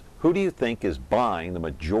friends. Who do you think is buying the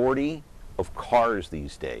majority of cars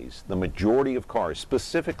these days? The majority of cars,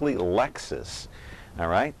 specifically Lexus. All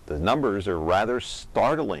right, the numbers are rather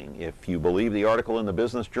startling. If you believe the article in the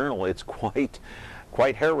Business Journal, it's quite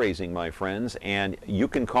hair-raising, my friends. And you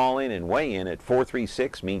can call in and weigh in at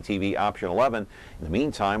 436-MeTV option 11. In the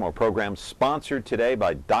meantime, our program's sponsored today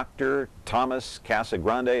by Dr. Thomas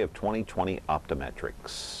Casagrande of 2020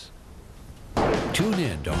 Optometrics. Tune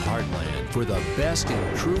in to Heartland for the best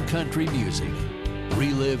in true country music.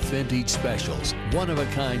 Relive vintage specials,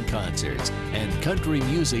 one-of-a-kind concerts, and country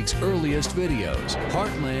music's earliest videos.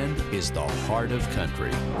 Heartland is the heart of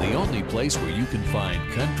country. The only place where you can find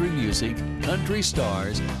country music, country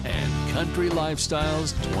stars, and country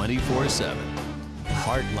lifestyles 24/7.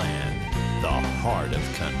 Heartland, the heart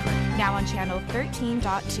of country. Now on channel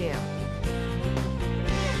 13.2.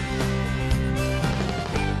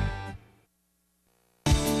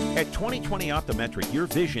 At 2020 Optometric, your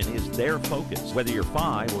vision is their focus. Whether you're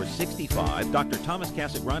 5 or 65, Dr. Thomas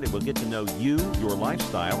Casagrande will get to know you, your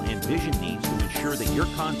lifestyle, and vision needs to ensure that your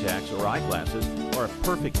contacts or eyeglasses are a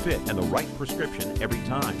perfect fit and the right prescription every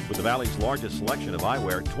time. With the Valley's largest selection of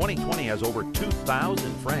eyewear, 2020 has over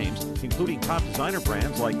 2,000 frames, including top designer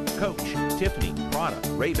brands like Coach, Tiffany, Prada,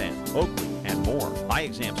 Ray-Ban, Oakley, and more. Eye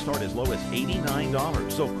exams start as low as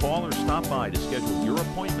 $89, so call or stop by to schedule your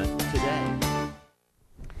appointment today.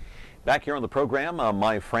 Back here on the program,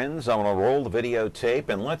 my friends, I want to roll the videotape,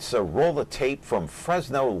 and let's roll the tape from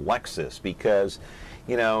Fresno Lexus, because,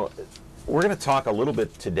 we're going to talk a little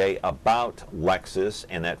bit today about Lexus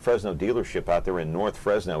and that Fresno dealership out there in North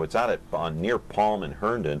Fresno. It's out near Palm and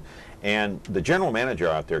Herndon, and the general manager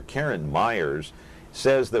out there, Karen Myers,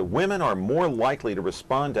 says that women are more likely to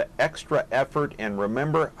respond to extra effort and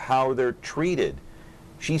remember how they're treated.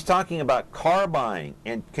 She's talking about car buying,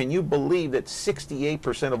 and can you believe that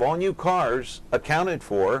 68% of all new cars accounted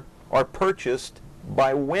for are purchased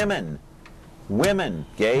by women? Women,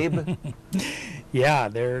 Gabe. Yeah,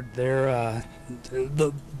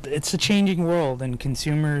 it's a changing world, and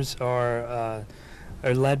consumers are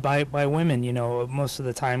led by women. Most of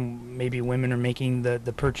the time, maybe women are making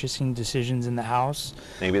the purchasing decisions in the house.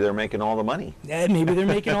 Maybe they're making all the money. Yeah, maybe they're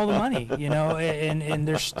making all the money. And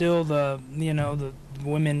there's still the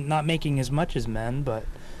women not making as much as men, but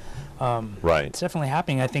right. It's definitely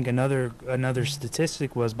happening. I think another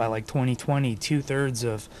statistic was by like 2020, 2/3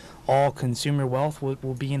 of all consumer wealth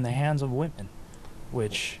will be in the hands of women,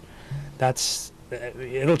 which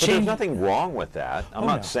it'll change. There's nothing wrong with that. I'm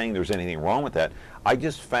not saying there's anything wrong with that. I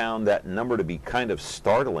just found that number to be kind of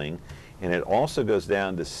startling. And it also goes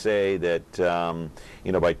down to say that,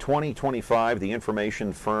 you know, by 2025, the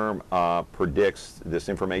information firm predicts, this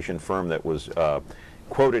information firm that was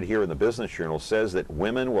quoted here in the Business Journal says that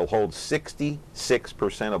women will hold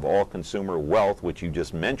 66% of all consumer wealth, which you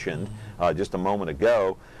just mentioned just a moment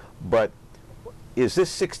ago. But is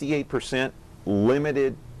this 68%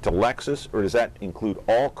 limited to Lexus, or does that include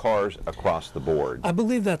all cars across the board? I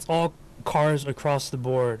believe that's all cars across the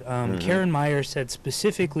board. Karen Meyer said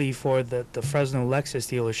specifically for the Fresno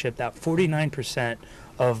Lexus dealership that 49%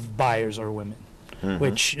 of buyers are women,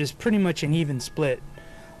 which is pretty much an even split.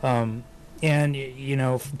 And, you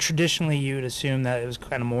know, traditionally you would assume that it was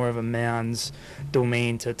kind of more of a man's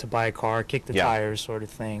domain to buy a car, kick the tires sort of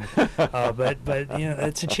thing. But you know,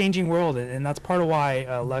 it's a changing world, and that's part of why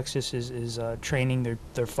Lexus is training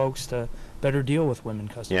their folks to better deal with women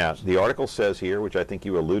customers. Yeah, the article says here, which I think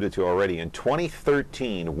you alluded to already, in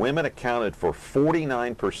 2013, women accounted for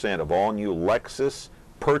 49% of all new Lexus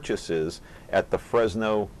purchases at the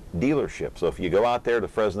Fresno dealership. So if you go out there to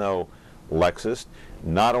Fresno Lexus,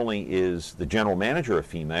 not only is the general manager a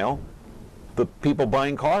female, the people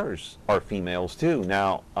buying cars are females too.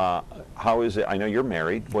 Now, how is it? I know you're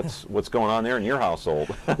married. What's going on there in your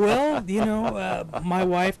household? Well, you know, my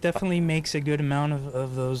wife definitely makes a good amount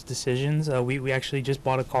of those decisions. We actually just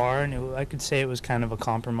bought a car, and I could say it was kind of a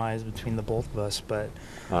compromise between the both of us. But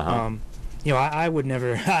you know, I would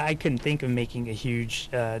never, I couldn't think of making a huge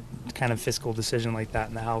kind of fiscal decision like that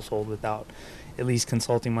in the household without at least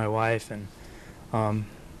consulting my wife. And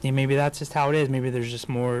yeah, maybe that's just how it is. Maybe there's just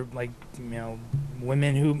more, like, you know,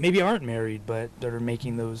 women who maybe aren't married but that are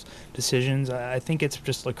making those decisions. I think it's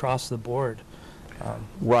just across the board.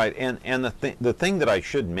 Right, and the thing that I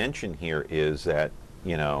should mention here is that,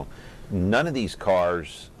 you know, none of these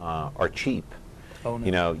cars are cheap. Oh, no.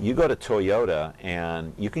 You know, you go to Toyota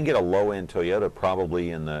and you can get a low-end Toyota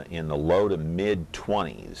probably in the low to mid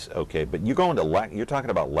 20s. Okay, but you go into you're talking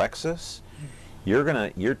about Lexus,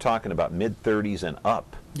 you're talking about mid 30s and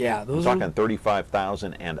up. Yeah, those are talking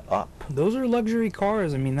 35,000 and up. Those are luxury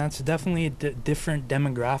cars. I mean, that's definitely a different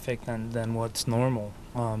demographic than what's normal.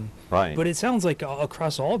 Right. But it sounds like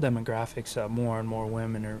across all demographics, more and more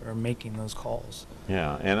women are making those calls.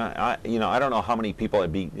 Yeah, and I don't know how many people,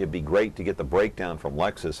 it'd be great to get the breakdown from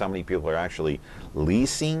Lexus, how many people are actually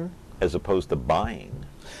leasing as opposed to buying.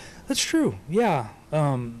 That's true, yeah.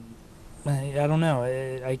 I don't know.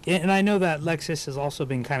 And I know that Lexus has also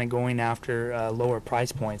been kind of going after lower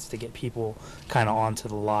price points to get people kind of onto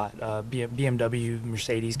the lot. BMW,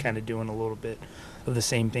 Mercedes kind of doing a little bit of the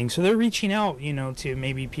same thing. So they're reaching out, you know, to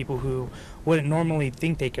maybe people who wouldn't normally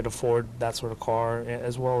think they could afford that sort of car,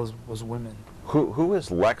 as well as women. Who is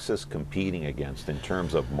Lexus competing against in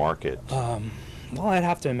terms of market? Well, I'd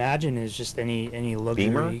have to imagine is just any luxury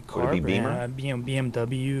Beamer? car. Would it be Beamer?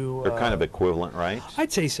 BMW. They're kind of equivalent, right?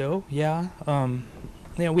 I'd say so, yeah. You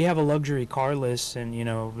know, we have a luxury car list, and, you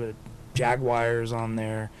know, Jaguars on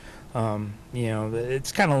there. You know,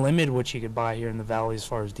 it's kind of limited what you could buy here in the Valley as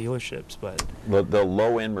far as dealerships, but the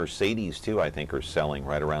low-end Mercedes too, I think, are selling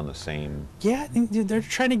right around the same. Yeah, I think they're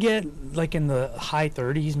trying to get like in the high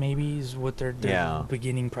 30s, maybe, is what their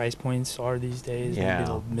beginning price points are these days. Yeah. Maybe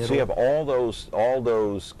the middle. So you have all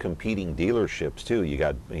those competing dealerships too. You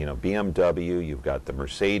got, you know, BMW, you've got the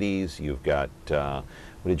Mercedes, you've got what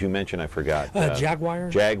did you mention? I forgot. Jaguar.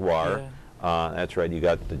 Jaguar. Yeah. That's right. You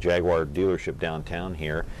got the Jaguar dealership downtown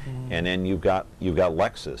here, and then you've got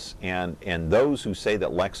Lexus, and those who say that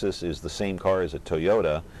Lexus is the same car as a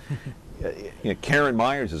Toyota, you know, Karen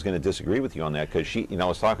Myers is going to disagree with you on that, because she, you know, I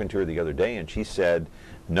was talking to her the other day, and she said,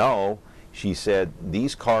 no, she said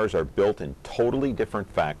these cars are built in totally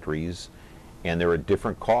different factories, and they're a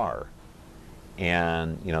different car.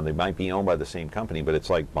 And, you know, they might be owned by the same company, but it's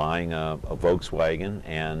like buying a Volkswagen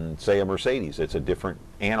and, say, a Mercedes. It's a different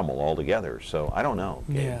animal altogether. So I don't know.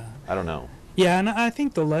 Gabe. Yeah. I don't know. Yeah, and I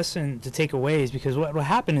think the lesson to take away is, because what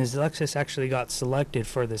happened is Lexus actually got selected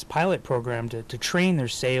for this pilot program to train their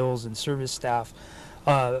sales and service staff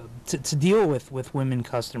to deal with women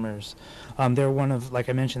customers. They're one of, like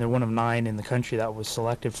I mentioned, they're one of 9 in the country that was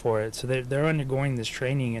selected for it. So they're undergoing this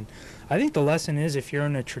training, and I think the lesson is, if you're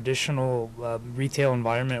in a traditional retail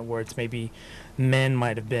environment where it's maybe men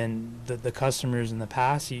might have been the customers in the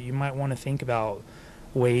past, you might want to think about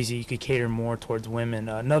ways that you could cater more towards women.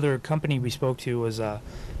 Another company we spoke to was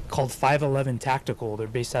called 511 Tactical. They're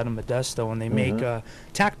based out of Modesto, and they make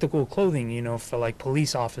tactical clothing, you know, for like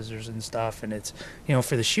police officers and stuff, and it's, you know,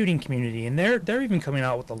 for the shooting community. And they're even coming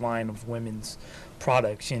out with a line of women's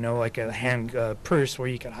products, you know, like a hand purse where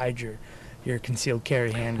you can hide your your concealed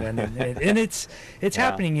carry handgun, and it's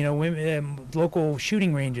happening. You know, women, local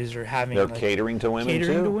shooting ranges are having. They're catering to women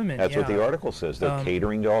catering too. to women. That's what the article says. They're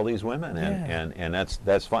catering to all these women, and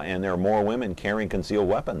that's fine. And there are more women carrying concealed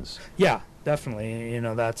weapons. Yeah, definitely. You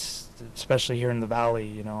know, that's especially here in the valley.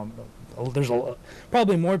 You know, there's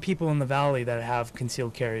probably more people in the valley that have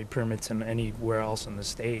concealed carry permits than anywhere else in the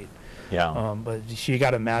state. Yeah. But you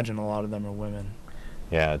got to imagine a lot of them are women.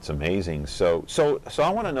 Yeah, it's amazing. So I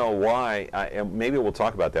want to know why. Maybe we'll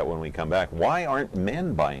talk about that when we come back. Why aren't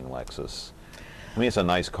men buying Lexus? I mean, it's a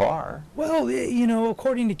nice car. Well, you know,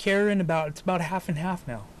 according to Karen, it's about half and half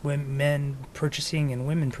now. When men purchasing and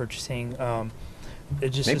women purchasing.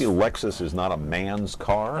 Maybe Lexus is not a man's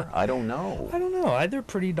car. I don't know. I don't know. They're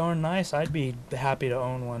pretty darn nice. I'd be happy to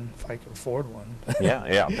own one if I could afford one.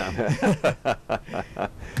 Yeah.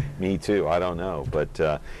 Me too. I don't know.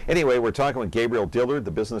 But anyway, we're talking with Gabriel Dillard.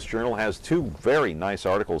 The Business Journal has two very nice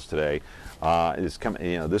articles today.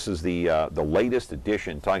 This is the latest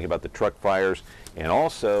edition, talking about the truck fires, and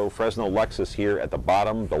also Fresno Lexus here at the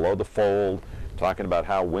bottom, below the fold, talking about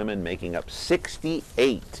how women making up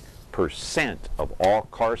 68% of all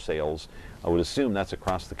car sales. I would assume that's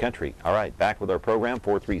across the country. All right, back with our program,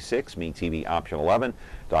 436 MeTV Option 11.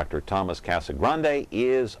 Dr. Thomas Casagrande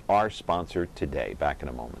is our sponsor today. Back in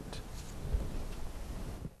a moment.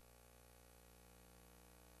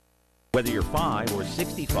 Whether you're 5 or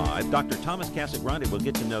 65, Dr. Thomas Casagrande will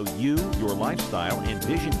get to know you, your lifestyle, and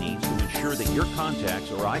vision needs to ensure that your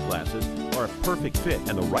contacts or eyeglasses are a perfect fit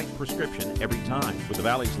and the right prescription every time. With the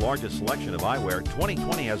Valley's largest selection of eyewear,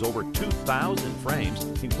 2020 has over 2,000 frames,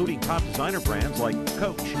 including top designer brands like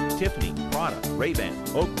Coach, Tiffany, Prada, Ray-Ban,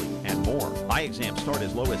 Oakley, and more. Eye exams start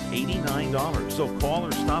as low as $89, so call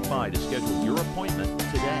or stop by to schedule your appointment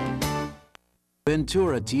today.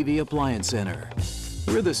 Ventura TV Appliance Center.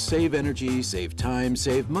 We're the save energy, save time,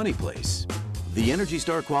 save money place. The Energy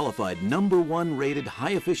Star qualified #1 rated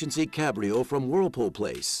high-efficiency Cabrio from Whirlpool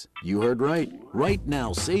Place. You heard right. Right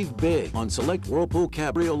now, save big on select Whirlpool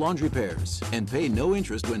Cabrio laundry pairs and pay no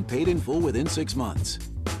interest when paid in full within 6 months.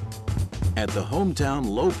 At the hometown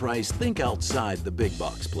low price, think outside the big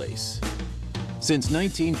box place. Since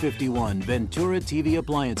 1951, Ventura TV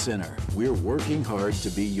Appliance Center. We're working hard to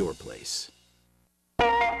be your place.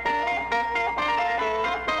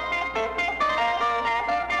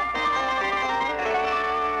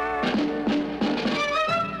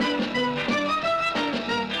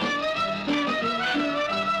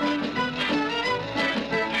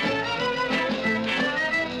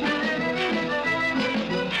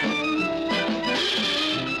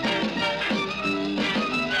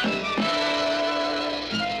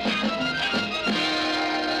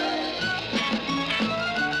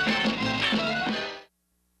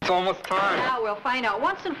 Almost time. Now we'll find out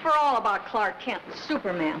once and for all about Clark Kent,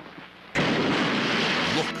 Superman.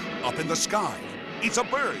 Look up in the sky. It's a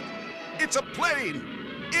bird. It's a plane.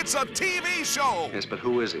 It's a TV show. Yes, but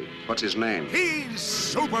who is he? What's his name? He's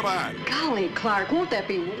Superman. Golly, Clark, won't that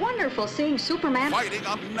be wonderful seeing Superman? Fighting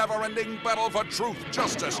a never-ending battle for truth,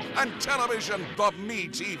 justice, and television the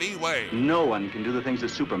MeTV way. No one can do the things that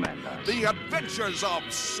Superman does. The adventures of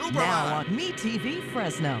Superman. Now on MeTV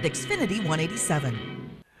Fresno, Xfinity 187.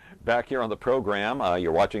 Back here on the program,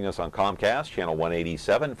 you're watching us on Comcast, channel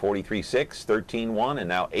 187, 43.6, 13.1, and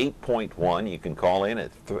now 8.1. You can call in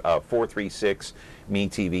at 436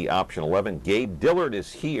 MeTV Option 11. Gabe Dillard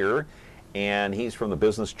is here, and he's from the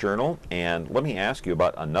Business Journal. And let me ask you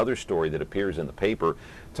about another story that appears in the paper,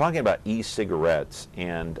 talking about e-cigarettes.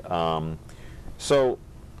 And so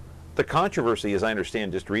the controversy, as I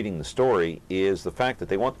understand just reading the story, is the fact that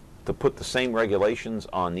they want to put the same regulations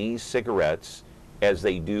on these cigarettes as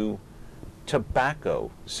they do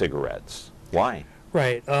tobacco cigarettes. Why?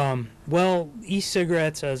 Right. Well,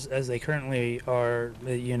 e-cigarettes, as they currently are,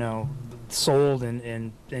 sold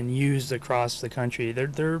and used across the country,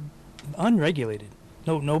 they're unregulated.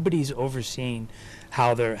 Nobody's overseeing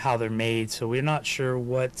how they're made, so we're not sure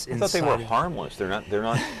what's inside. I thought they were harmless.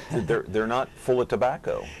 They're not full of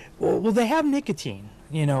tobacco. Well, they have nicotine.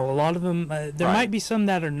 A lot of them. There might be some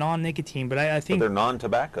that are non-nicotine, but I think they're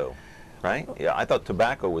non-tobacco. Right? Yeah, I thought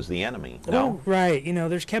tobacco was the enemy. No? Oh, right.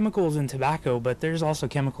 There's chemicals in tobacco, but there's also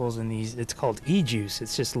chemicals in these. It's called e-juice.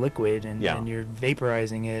 It's just liquid, and you're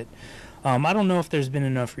vaporizing it. I don't know if there's been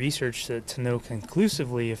enough research to know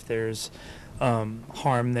conclusively if there's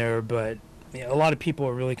harm there, but a lot of people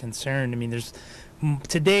are really concerned. I mean, there's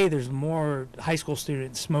today there's more high school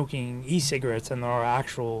students smoking e-cigarettes than there are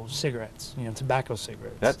actual cigarettes, tobacco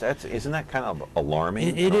cigarettes. Isn't that kind of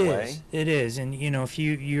alarming? It is. It is. And if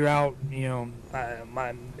you're out,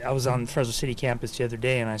 I was on Fresno City campus the other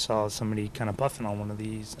day and I saw somebody kind of puffing on one of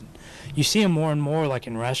these. And you see them more and more, like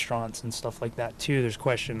in restaurants and stuff like that too. There's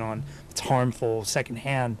question on it's harmful,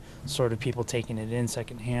 secondhand sort of people taking it in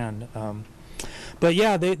secondhand. But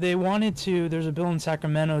yeah, they wanted to. There's a bill in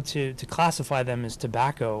Sacramento to classify them as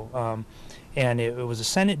tobacco, and it was a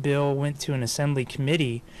Senate bill, went to an Assembly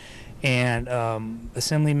committee, and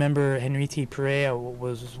Assembly member Henrique Perea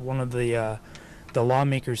was one of the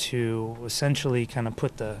lawmakers who essentially kind of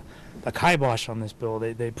put the kibosh on this bill.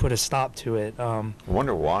 They put a stop to it. I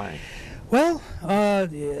wonder why. Well,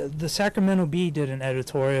 the Sacramento Bee did an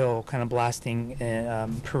editorial kind of blasting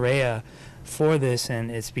Perea for this, and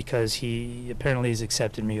it's because he apparently has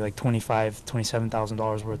accepted maybe like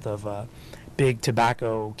 $27,000 worth of big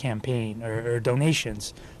tobacco campaign or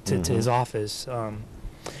donations to his office.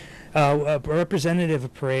 A representative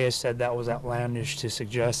of Perea said that was outlandish to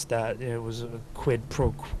suggest that it was a quid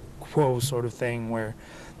pro quo sort of thing where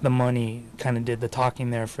the money kind of did the talking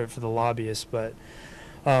there for the lobbyists. But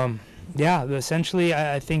yeah, essentially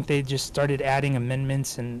I think they just started adding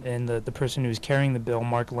amendments, and the person who was carrying the bill,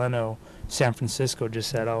 Mark Leno, San Francisco, just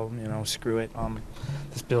said, "Oh, screw it.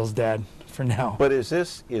 This bill's dead for now." But is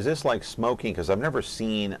this like smoking? Because I've never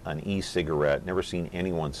seen an e-cigarette, never seen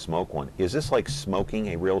anyone smoke one. Is this like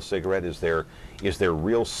smoking a real cigarette? Is there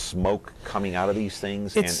real smoke coming out of these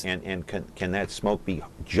things? And can that smoke be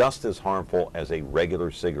just as harmful as a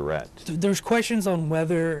regular cigarette? There's questions on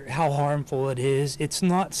how harmful it is. It's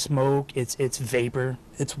not smoke. It's vapor.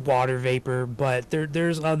 It's water vapor. But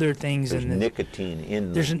there's other things. There's nicotine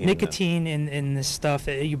in. There's nicotine in this stuff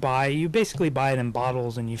that you buy. You basically buy it in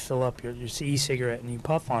bottles and you fill up your e-cigarette and you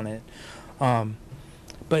puff on it. But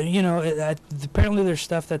apparently there's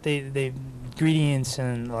stuff that they ingredients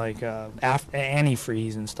and like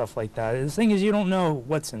antifreeze and stuff like that. The thing is, you don't know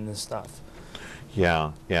what's in this stuff.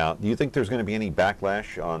 Yeah. Do you think there's going to be any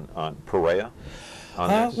backlash on Perea?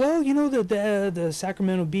 Well, the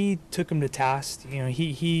Sacramento Bee took him to task.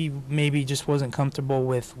 He maybe just wasn't comfortable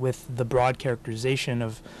with the broad characterization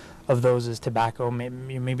of those as tobacco.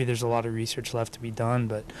 Maybe there's a lot of research left to be done,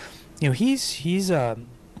 but he's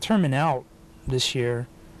terming out this year.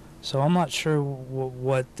 So I'm not sure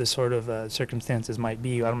what the sort of circumstances might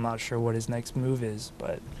be. I'm not sure what his next move is,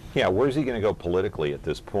 but yeah, where's he going to go politically at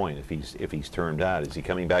this point? If he's termed out, is he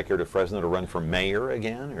coming back here to Fresno to run for mayor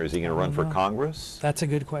again, or is he going to run for Congress? That's a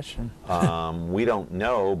good question. We don't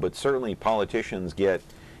know, but certainly politicians get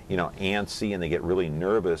antsy and they get really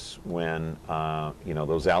nervous when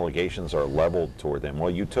those allegations are leveled toward them.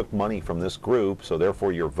 Well, you took money from this group, so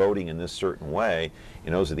therefore you're voting in this certain way.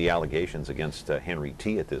 And those are the allegations against Henry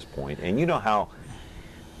T. at this point. And you know how,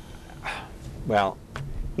 well,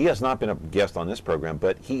 he has not been a guest on this program,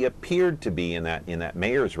 but he appeared to be in that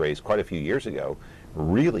mayor's race quite a few years ago,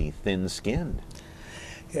 really thin-skinned.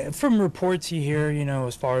 From reports you hear,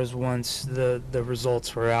 as far as once the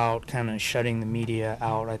results were out, kind of shutting the media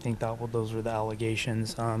out, I think those were the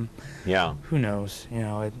allegations. Yeah. Who knows?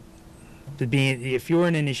 If you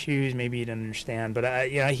weren't in his shoes, maybe you'd understand. But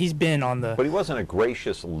he's been on the. But he wasn't a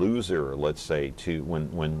gracious loser, let's say, to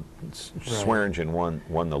when Swearingen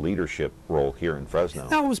won the leadership role here in Fresno.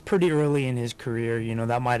 That was pretty early in his career.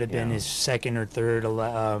 That might have been his second or third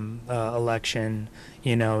election.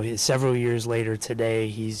 Several years later today,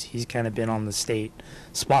 he's kind of been on the state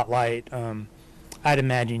spotlight. I'd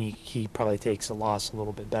imagine he probably takes a loss a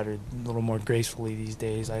little bit better, a little more gracefully these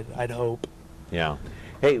days. I'd hope. Yeah.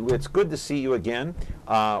 Hey, it's good to see you again.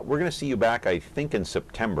 We're going to see you back, I think, in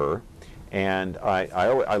September. And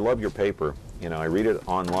I love your paper. I read it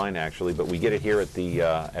online, actually, but we get it here at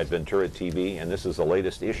Ventura TV, and this is the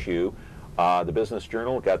latest issue. The Business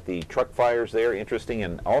Journal got the truck fires there, interesting,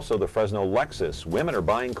 and also the Fresno Lexus. Women are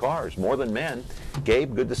buying cars more than men.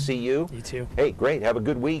 Gabe, good to see you. You too. Hey, great. Have a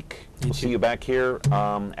good week. We'll see you back here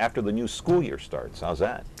after the new school year starts. How's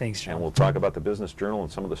that? Thanks, John. And we'll talk about the Business Journal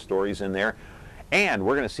and some of the stories in there. And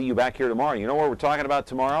we're going to see you back here tomorrow. You know what we're talking about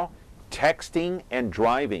tomorrow? Texting and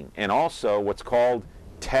driving, and also what's called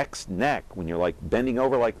text neck. When you're like bending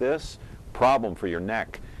over like this, problem for your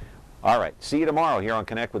neck. All right, see you tomorrow here on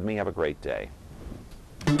Connect with Me. Have a great day.